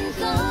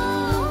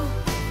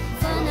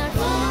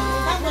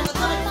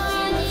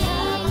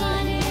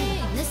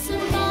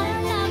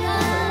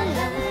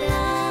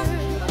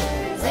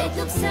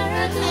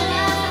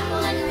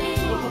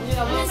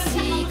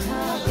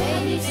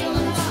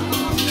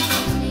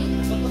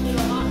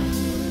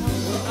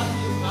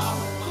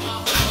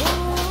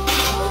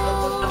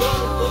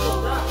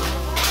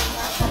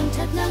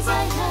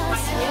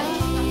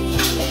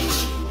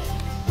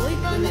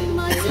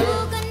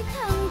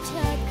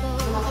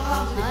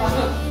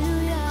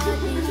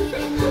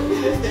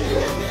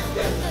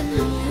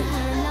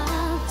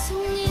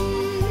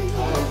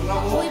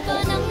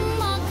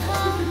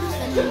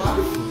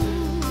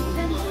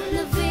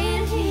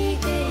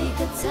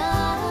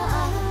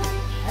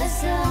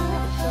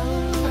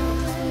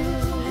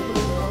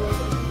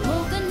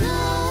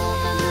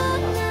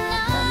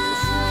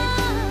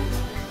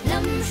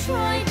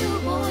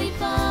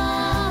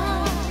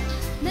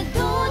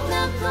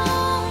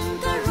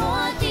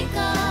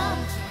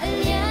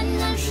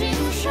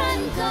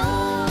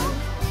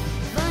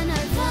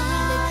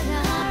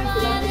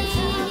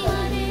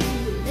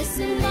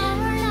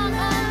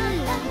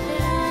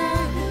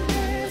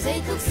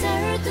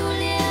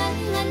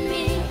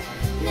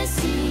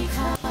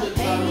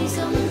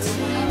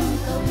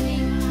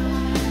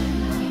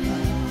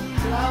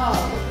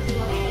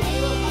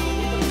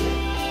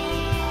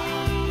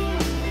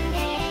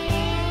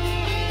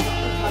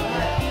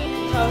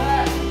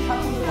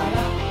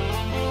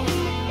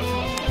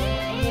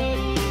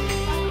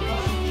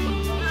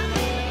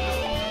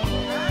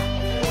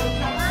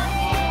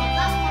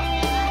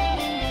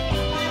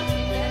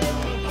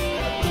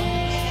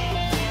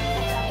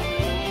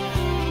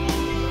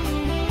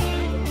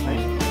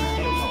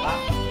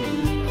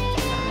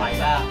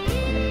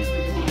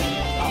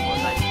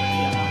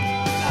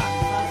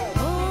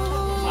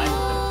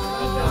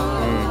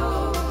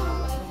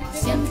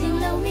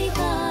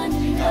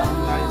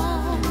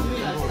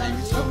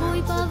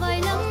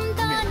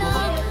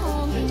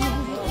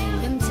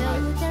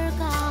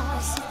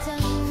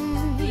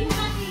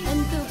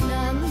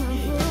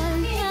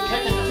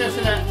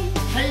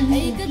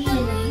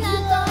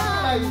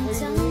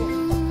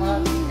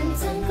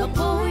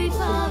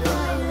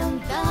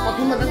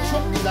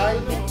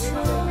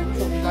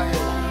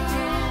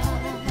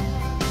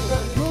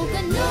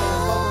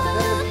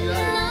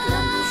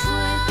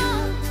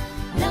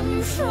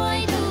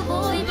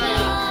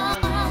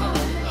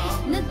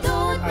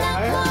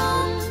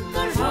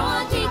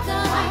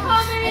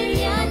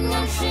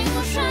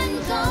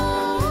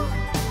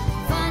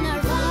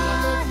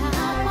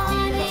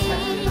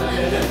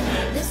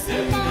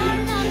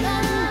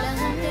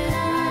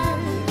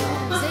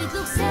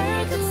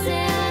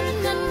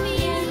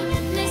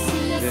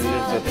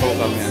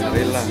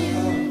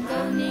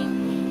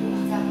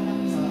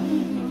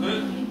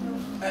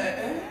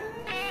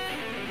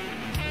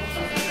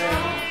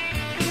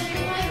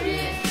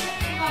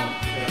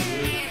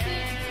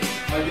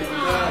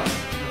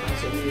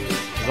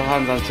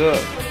Zahan dan chưa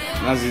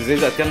là gì dễ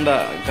dàng chân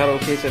đã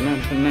karaoke cho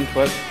nên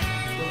phật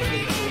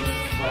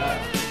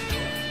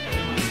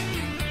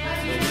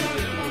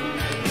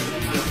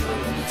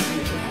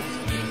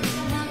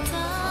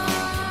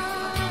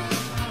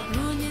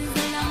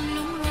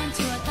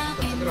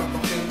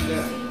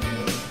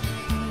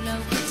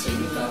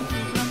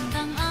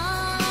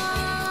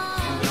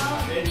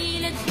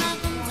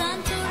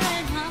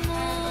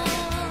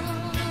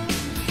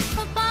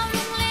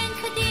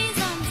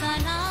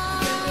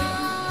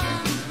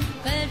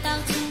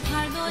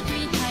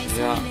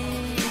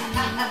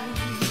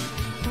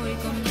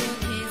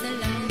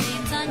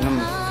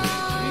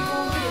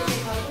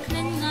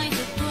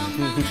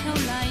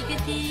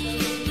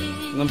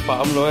năm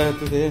phạm rồi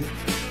tôi thế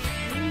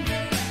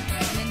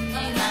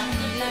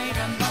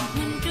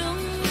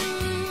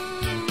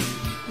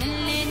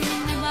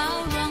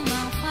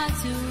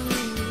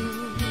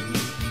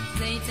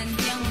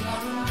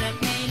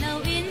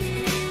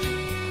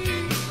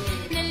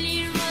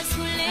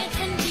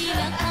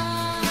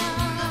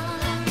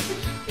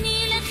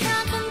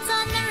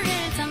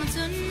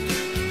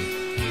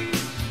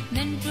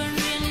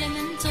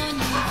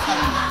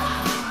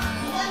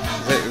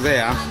dễ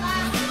à?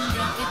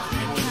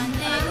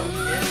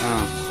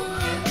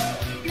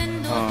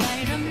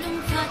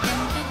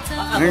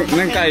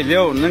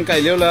 Nâng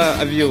cày liêu là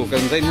view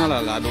cần danh hay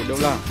là đồ đâu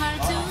là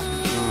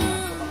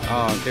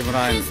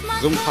camera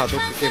zoom khá tốt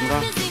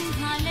camera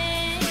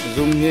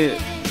zoom như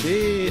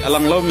thì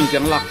alang lâu mình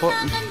chẳng lạc thôi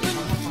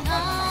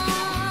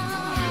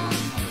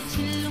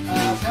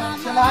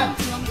Lan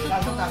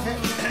không tặng hết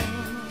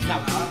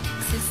nặng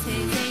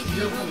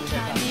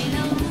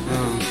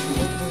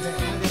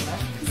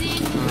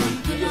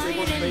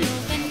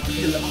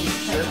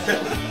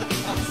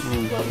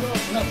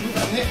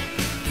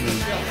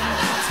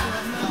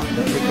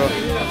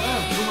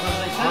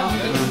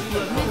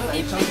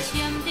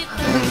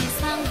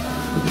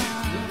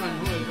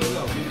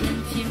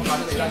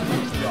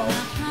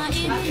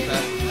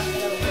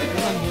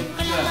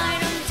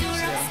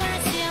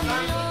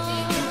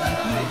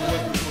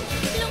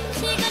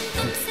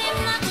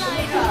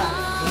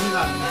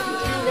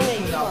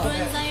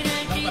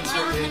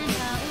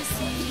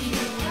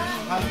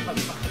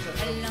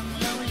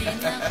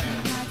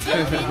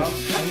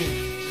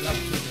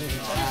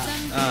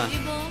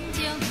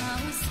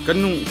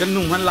Kan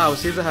nung han lao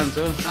si han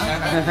so.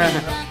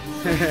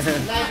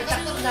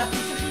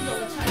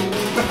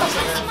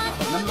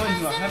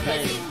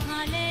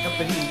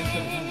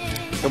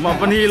 Kamu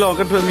apa nih lo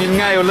kan tuh min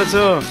ngai ulah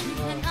so.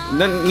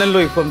 Nan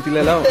loi form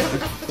tila lao.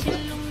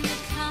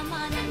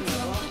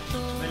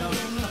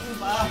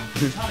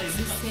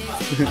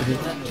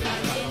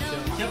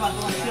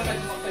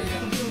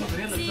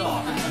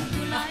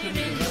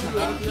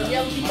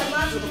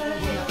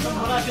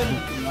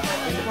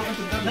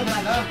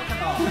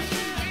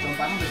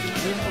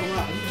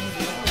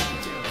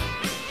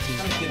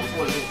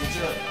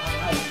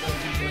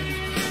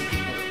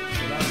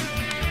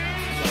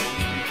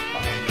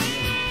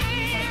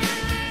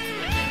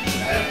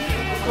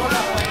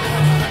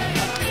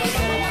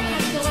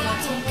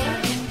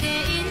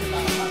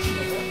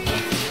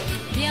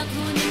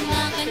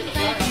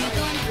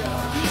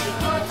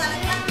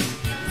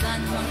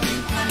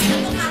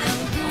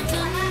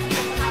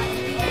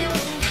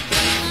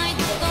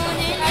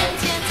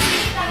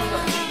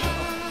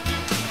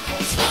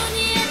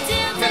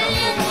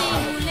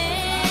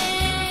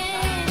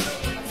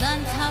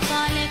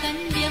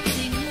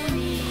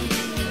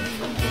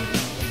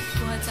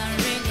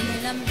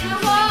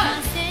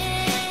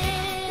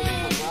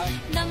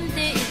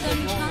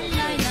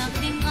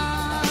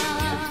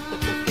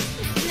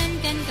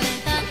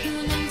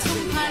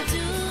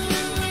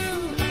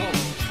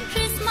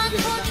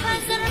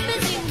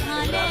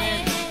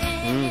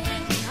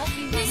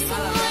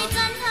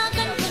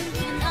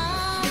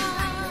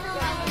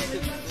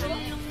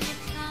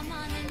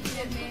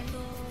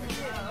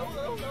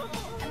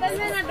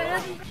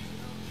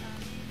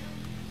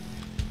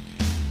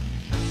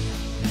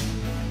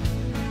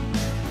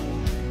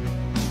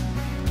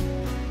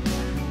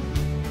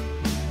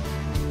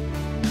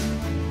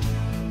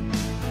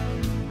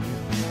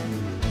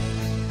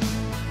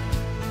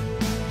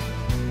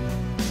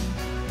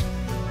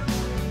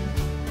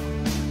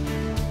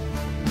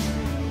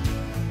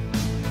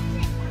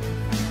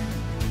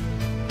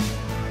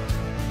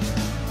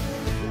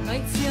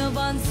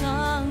 ban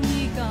sang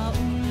ni ka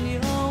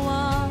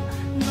liawa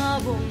nga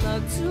bong na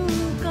chu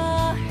ka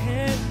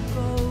het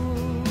ko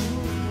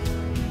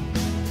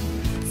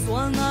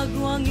swal na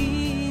guangi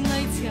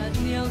ngai chat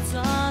niao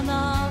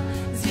chana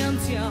ziam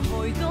chia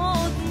hoi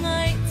dot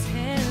ngai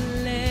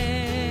thele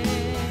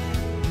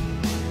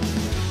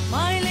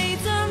mai le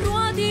chan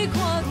rua di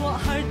khwa rua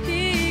har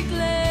tik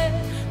le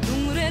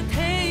dung re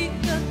thei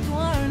ka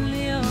twar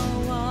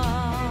liawa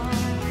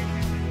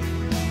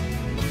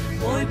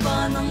oi pa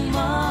nang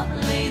ma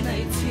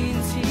này chín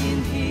chín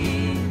hi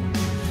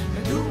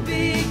du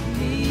big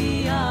ni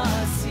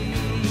asi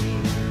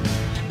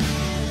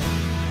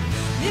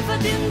ni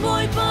fatin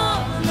boy pa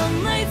nang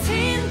này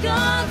chín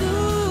ka du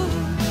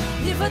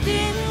ni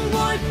fatin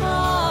boy pa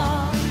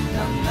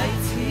nang này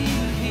chín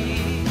hi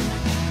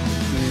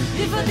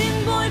ni fatin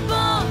boy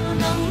pa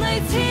nang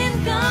này chín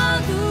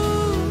ka du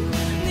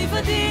ni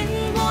fatin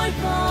boy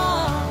pa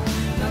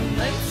nang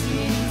này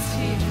chín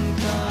chín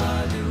ka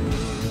du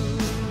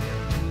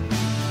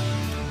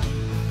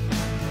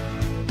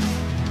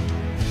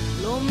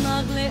lom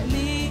nag le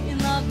ni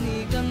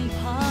kan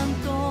phan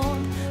ton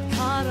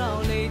tharau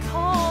le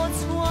tho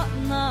chua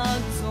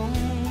nag zong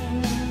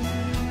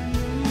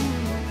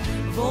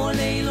vo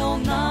le lom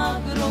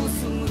nag ro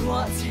sung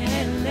rua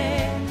chele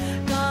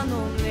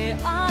kanom le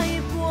ai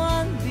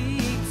puan di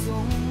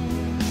zong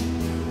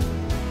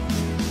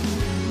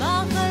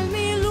nakal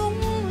mi lung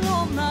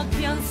lom nag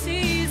piang si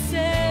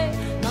se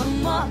nang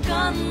ma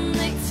kan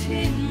nek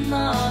chin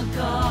na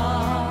ka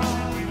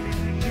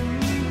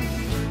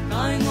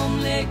ai ngom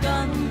le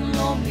kan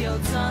lom liao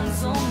chan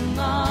song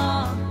na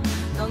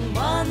nang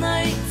ba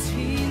nai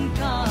chin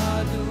ka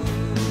du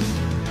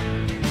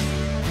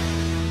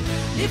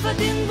ni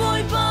fatin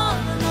boy pa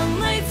nang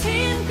nai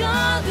chin ka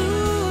du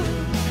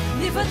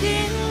ni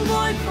fatin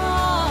boy pa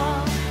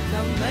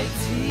nang nai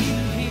chin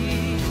hi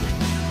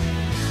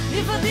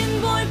ni fatin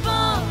boy pa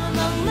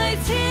nang nai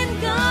chin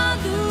ka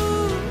du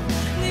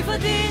ni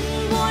fatin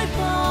boy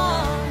pa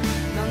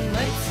nang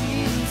nai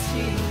chin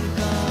chin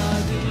ka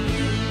du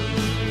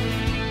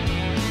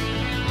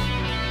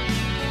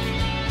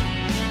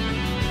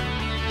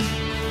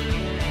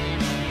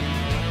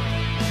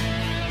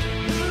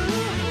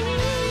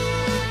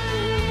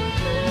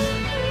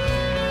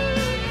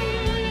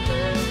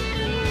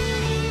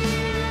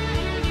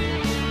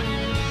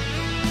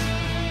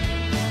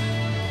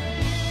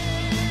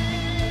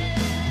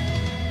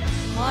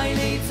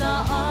sa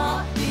a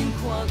tin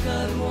khwa ka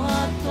rua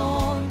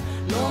ton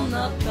lom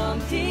na tam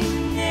ting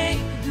nei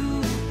du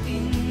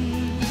tin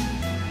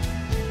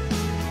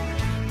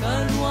ka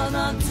rua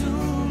na tu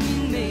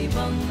min mei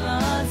bang a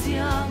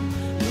jiam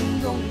lung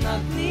dong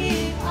nak ni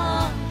a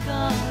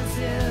ka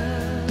ze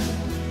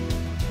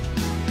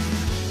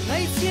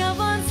ngày chia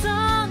van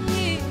sang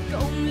ni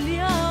công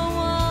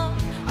liawa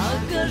a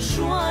ka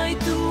shuai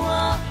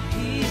tua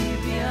hi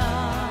bia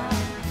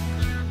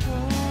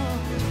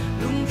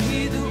lung khi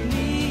du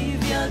ni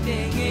bia de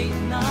ngei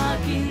na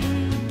kin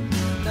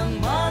nang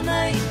ma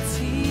nai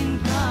chin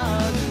ka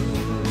du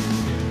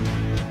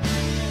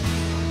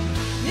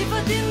ni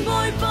patin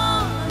boy pa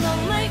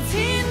nang nai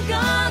chin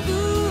ka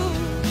du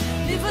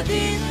ni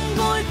patin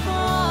boy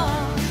pa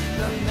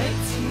nang nai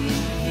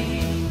chin ki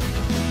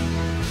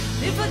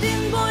ni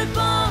patin boy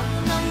pa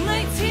nang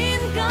nai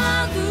chin ka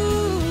du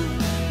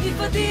ni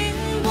patin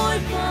boy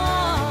pa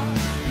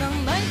nang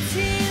nai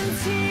chin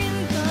chin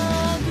ka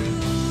du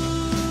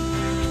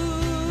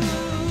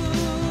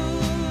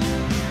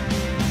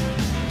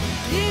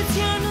di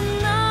chian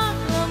na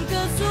lam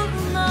ka su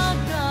na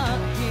ka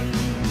kin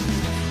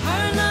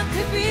har na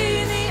ke bi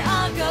ni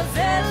a ka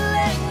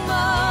zeleng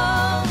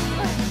mam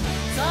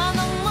sa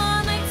nang ma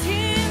nai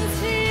chin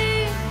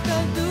chin ka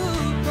du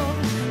ko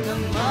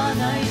nang ma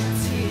nai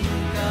chin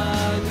ka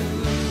du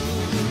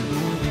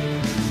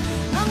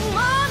nang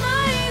ma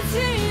nai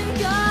chin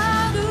ka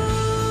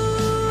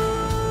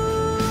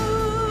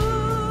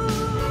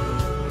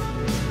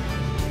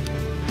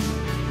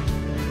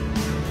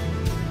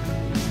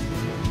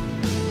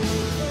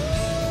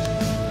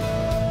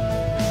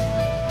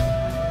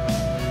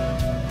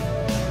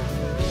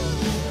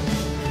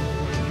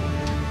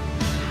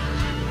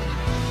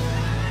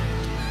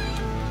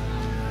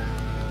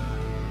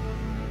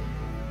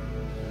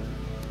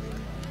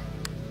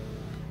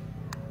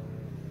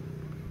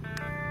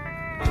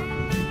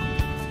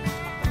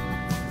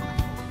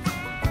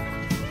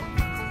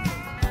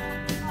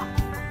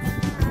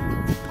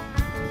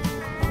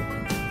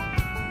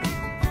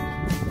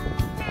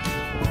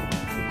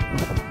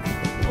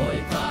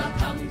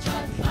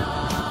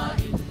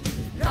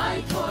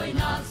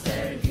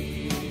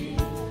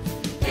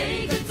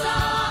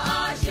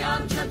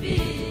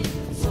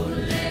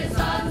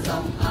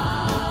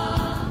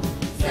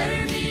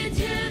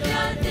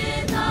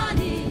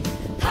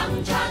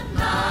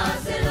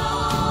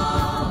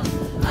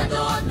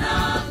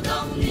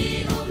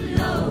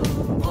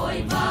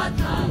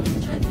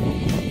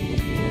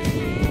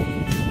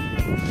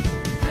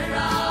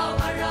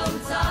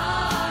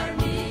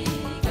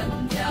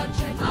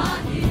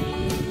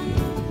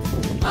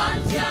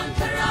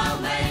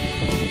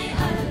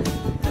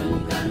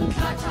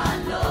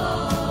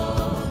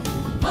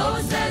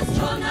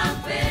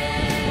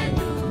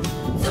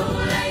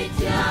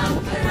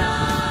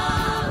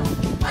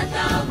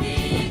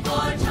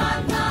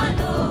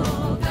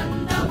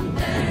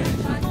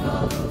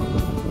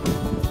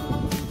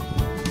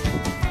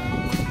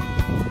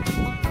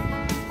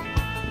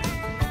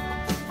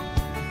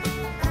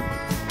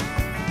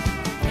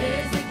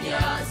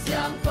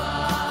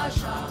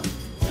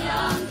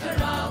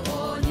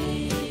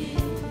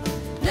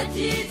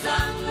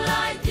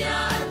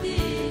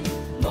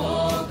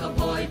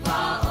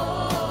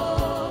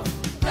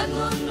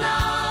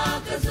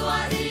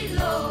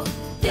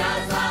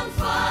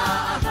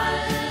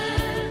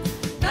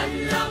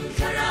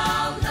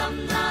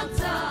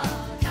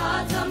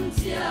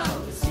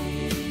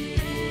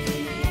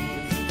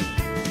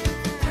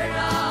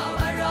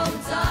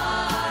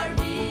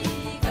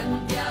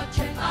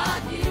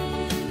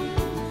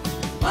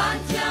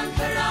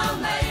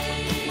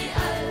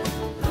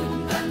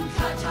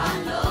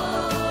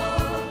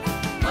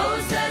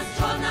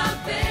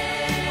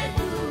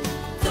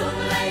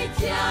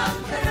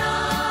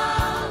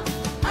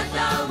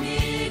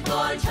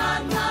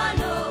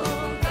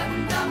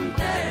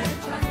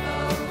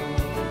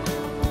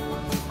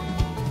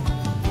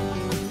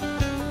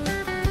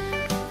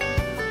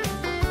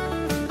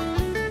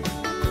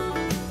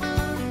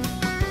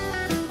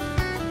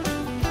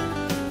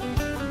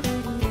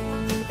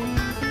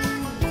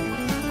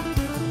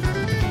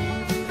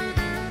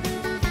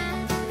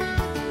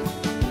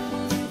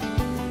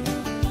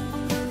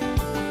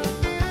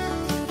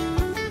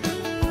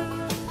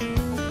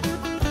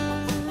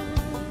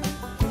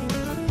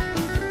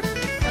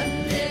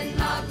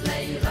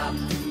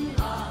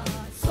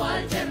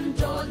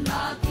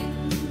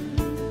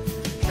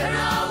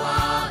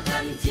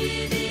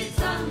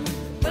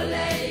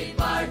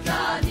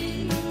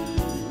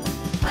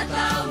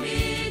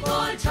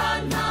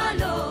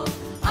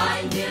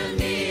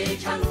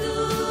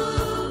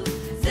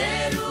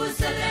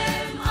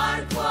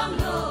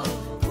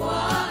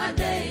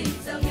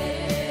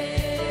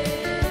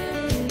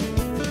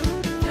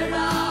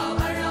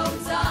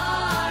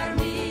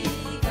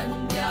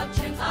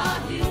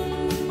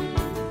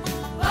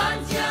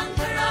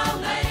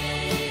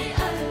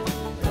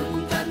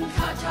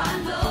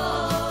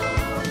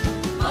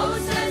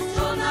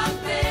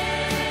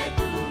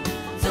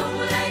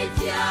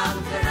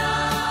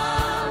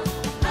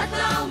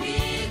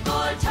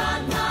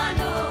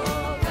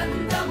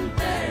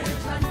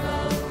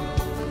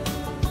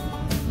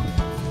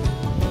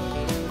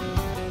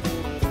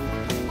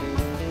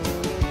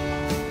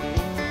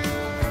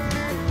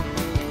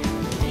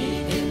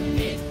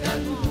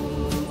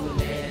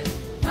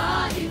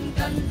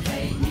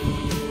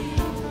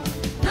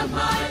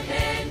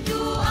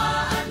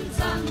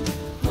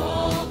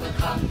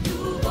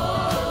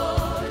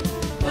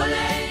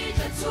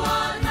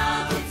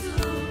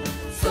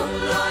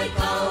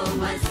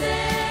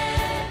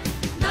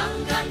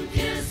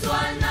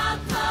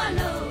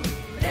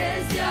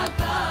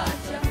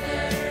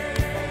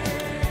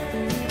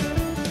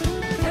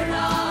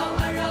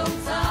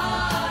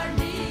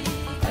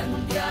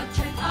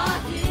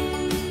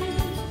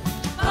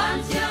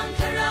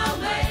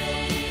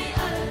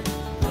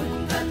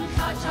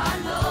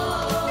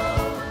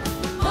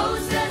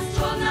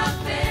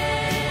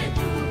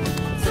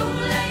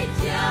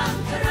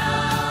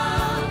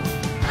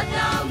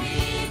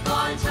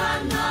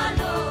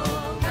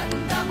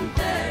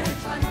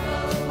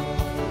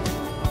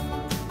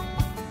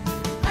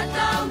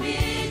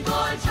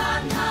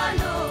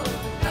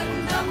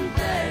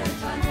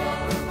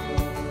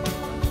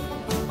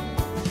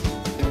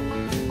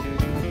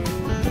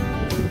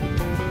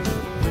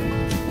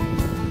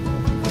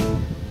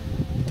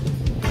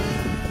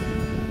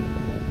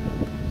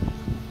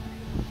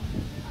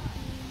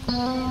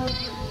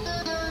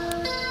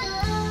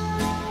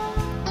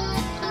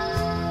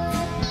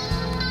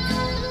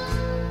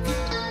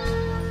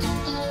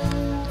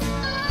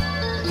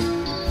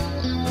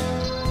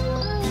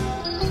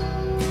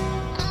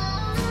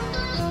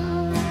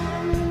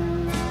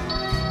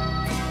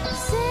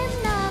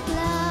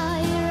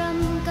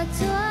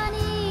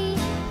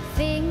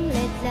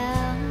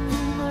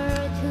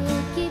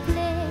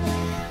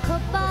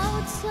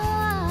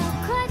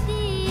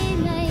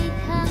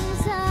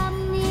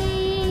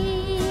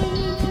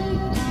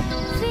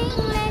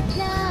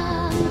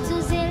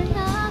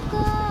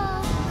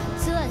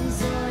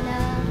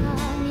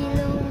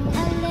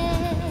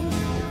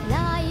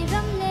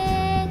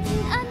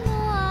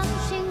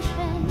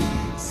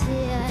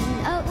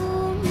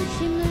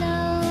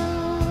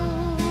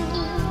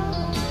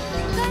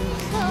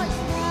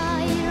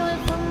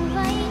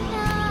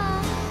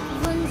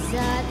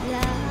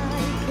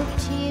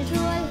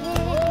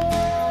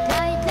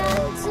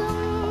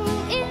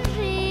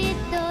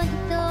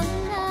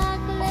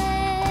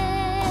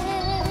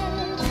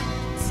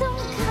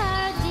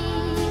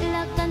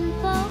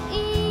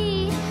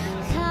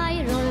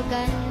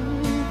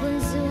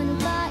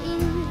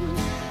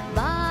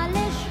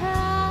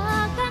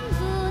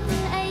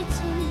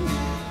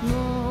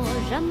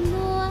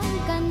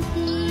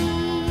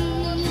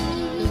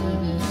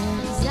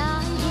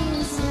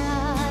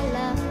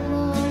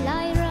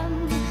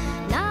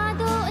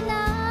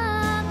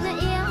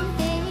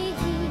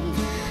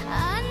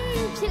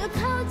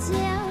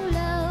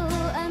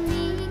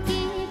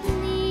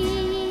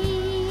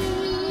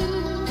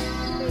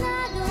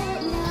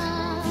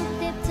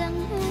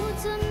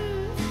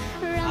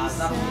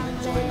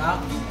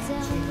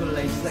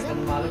sẽ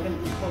cần mà lấy cái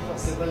phong tục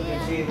từ bên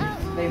trên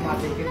đây mà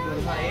để cái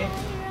đường phải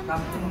làm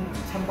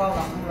chăm bao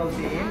làm đầu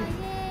tiên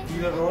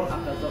đi rồi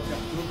akan dọc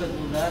lu kan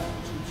bulan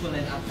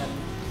sunan akan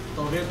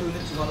tore tu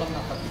ni jualan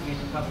nak tapi ni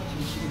kan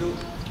itu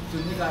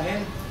sunni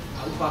kahen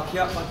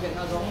upakhya pakai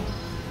na dong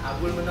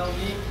Bual Mino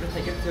ni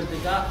bercakap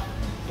cerita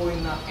poin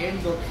nak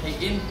dot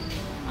in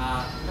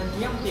nan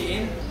tiam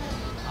tin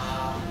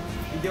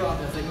video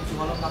akan saya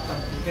jualan nak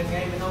tapi kan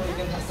ngai Mino ni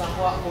kan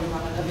sahwa poin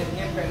mana ada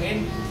ni pengen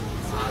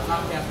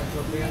sampai akan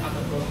coba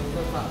akan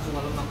proses tak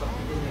jualan nak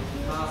tapi ni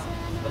kita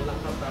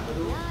berlakon berapa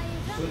dulu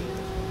sun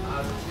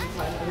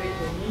saya ada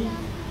ini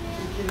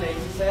mungkin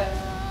lagi saya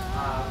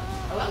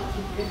kalau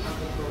mungkin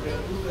akan program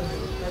itu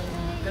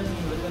kan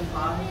menggunakan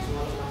paham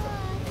soal masa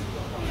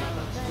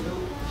itu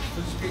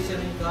subscription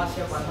ini kelas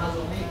siapa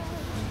nazar ni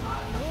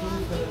itu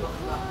kalau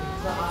nak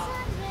bisa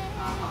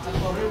akan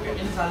program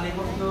kayak ini saling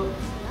waktu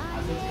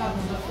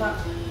sekarang masa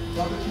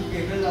waktu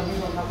kita dalam ini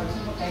waktu apa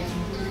sih pakai itu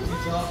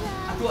bisa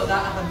atau ada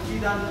akan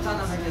tidak ada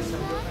cara mereka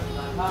sebutkan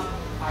karena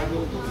ayo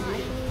itu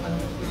ini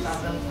kita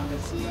akan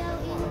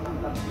orang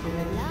akan bikin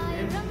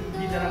itu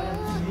di dalam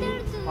sini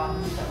paham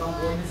kita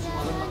bangun semua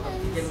orang akan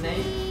bikin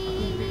naik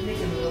aku piknik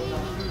yang belum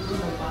nanti itu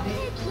nanti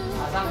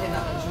asal kita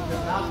akan juga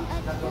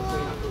nak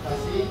bermain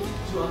aplikasi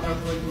jualan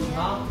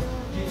berguna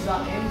kita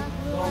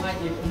orang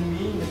aja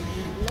umi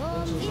nanti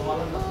untuk semua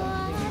orang akan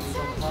bikin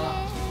semua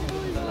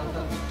di dalam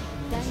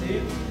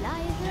sini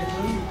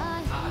jadi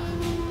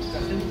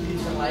kadang di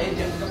lain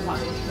yang kita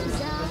pakai kita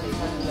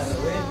melakukan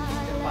dari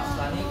pas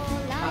tani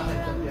akan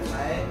kerja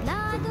lain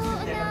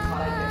kita akan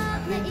pakai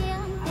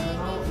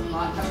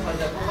macam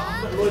pada orang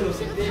berlulu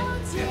sedih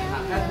dia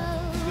akan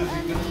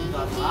lebih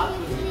gentar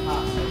lebih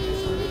hak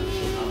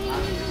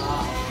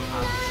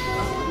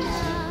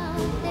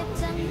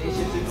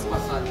Indonesia itu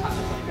pasal hak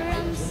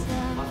kemerdekaan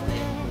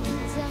maksudnya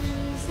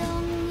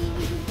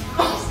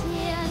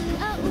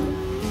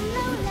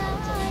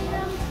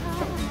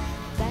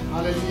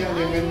Malaysia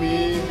dengan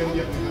mi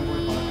kerja dengan boy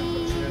palangan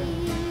kecil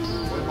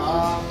boy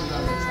pa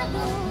pelajar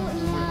sana boy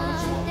palang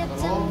semua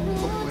kalau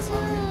untuk boy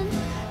palang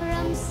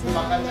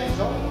makan saya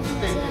itu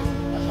tinggi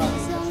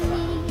asal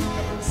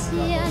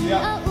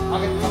ya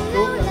agak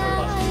makhluk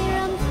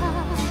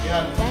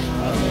ya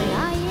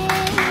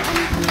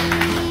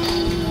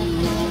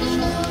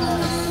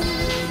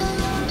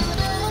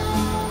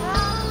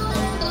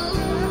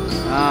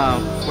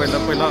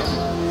Pwela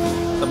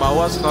sa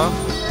bawas ko.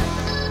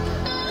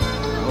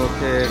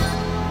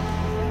 Okay.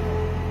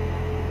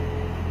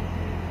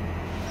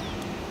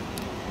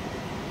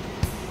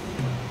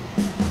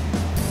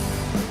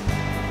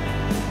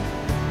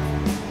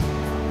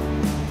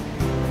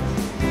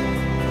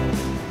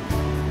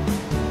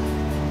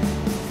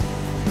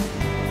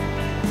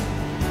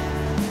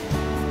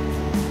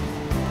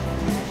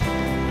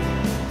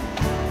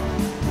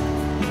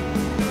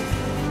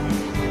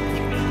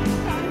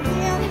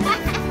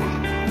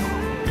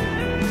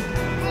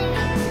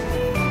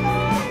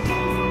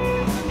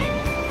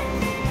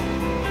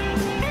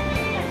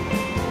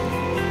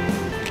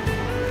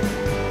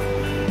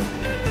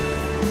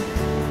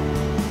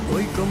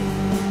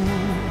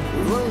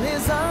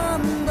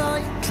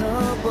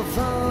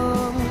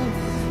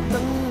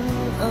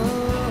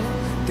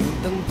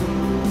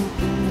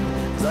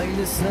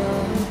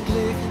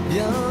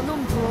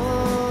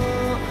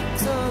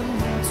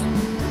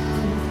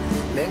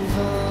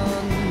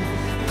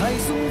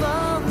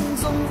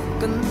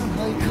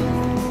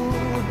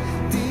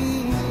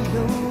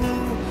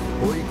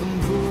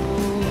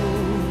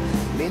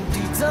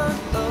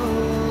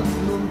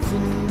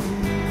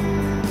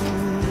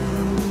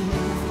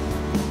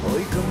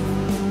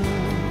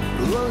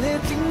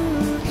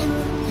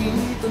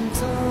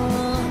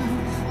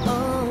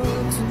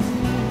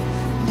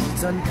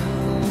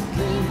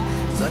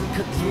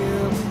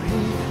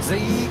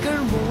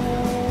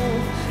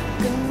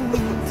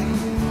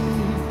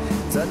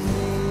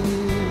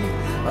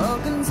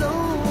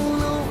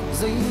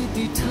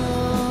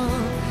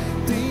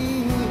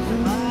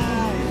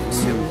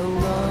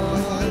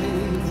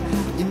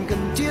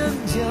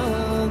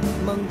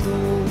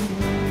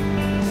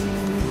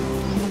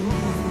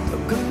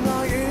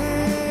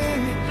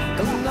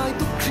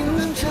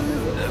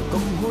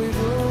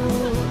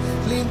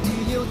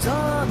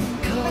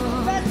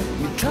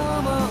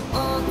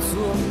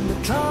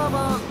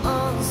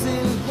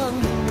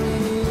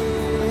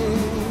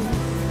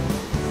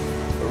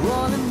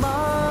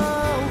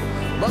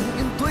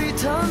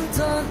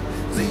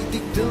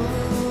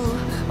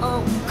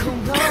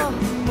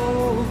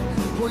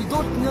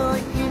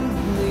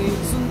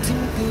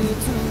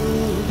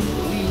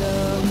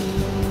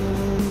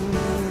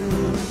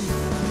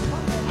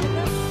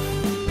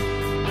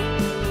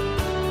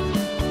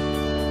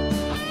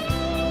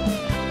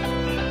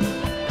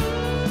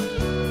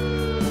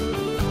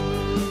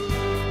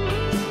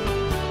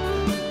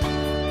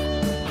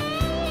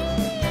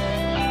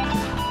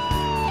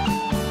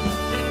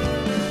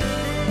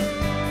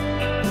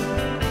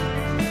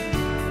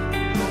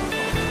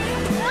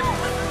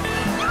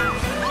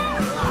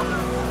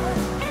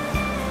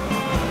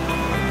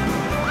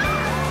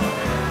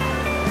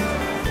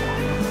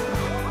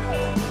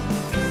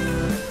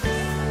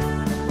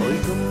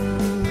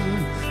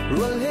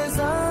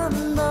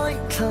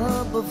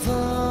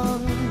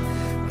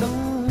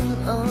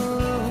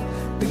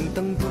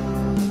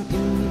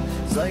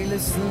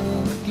 sơ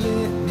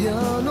lệ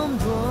bia nôm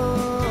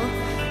đua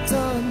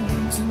tan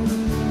chung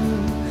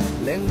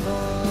leng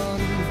van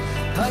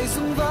thay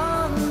sung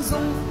vang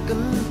sung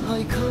cần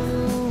hai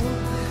khâu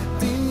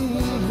tí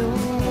lâu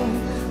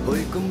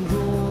hồi cầm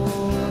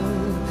rô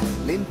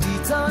lên thì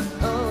chát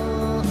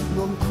ở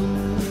nôm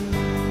khung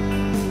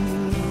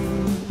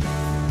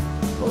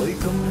hồi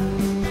cầm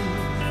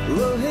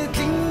rô hết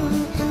kính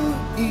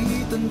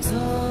ý tân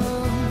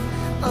trang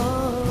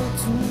ở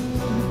chung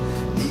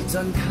đi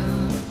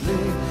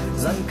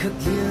gian khát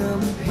liêm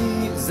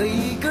hi dây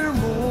cỡ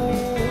mô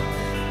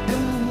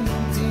cân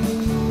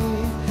gì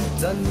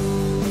gian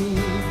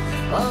ni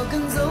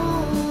cần dấu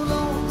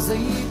lâu dây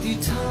thì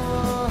cha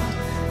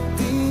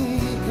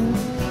tin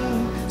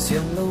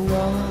xiêm lâu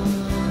ai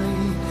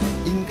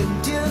in cần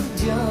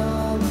chiếc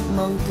giang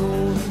mang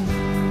tôn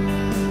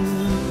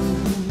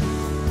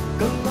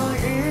cần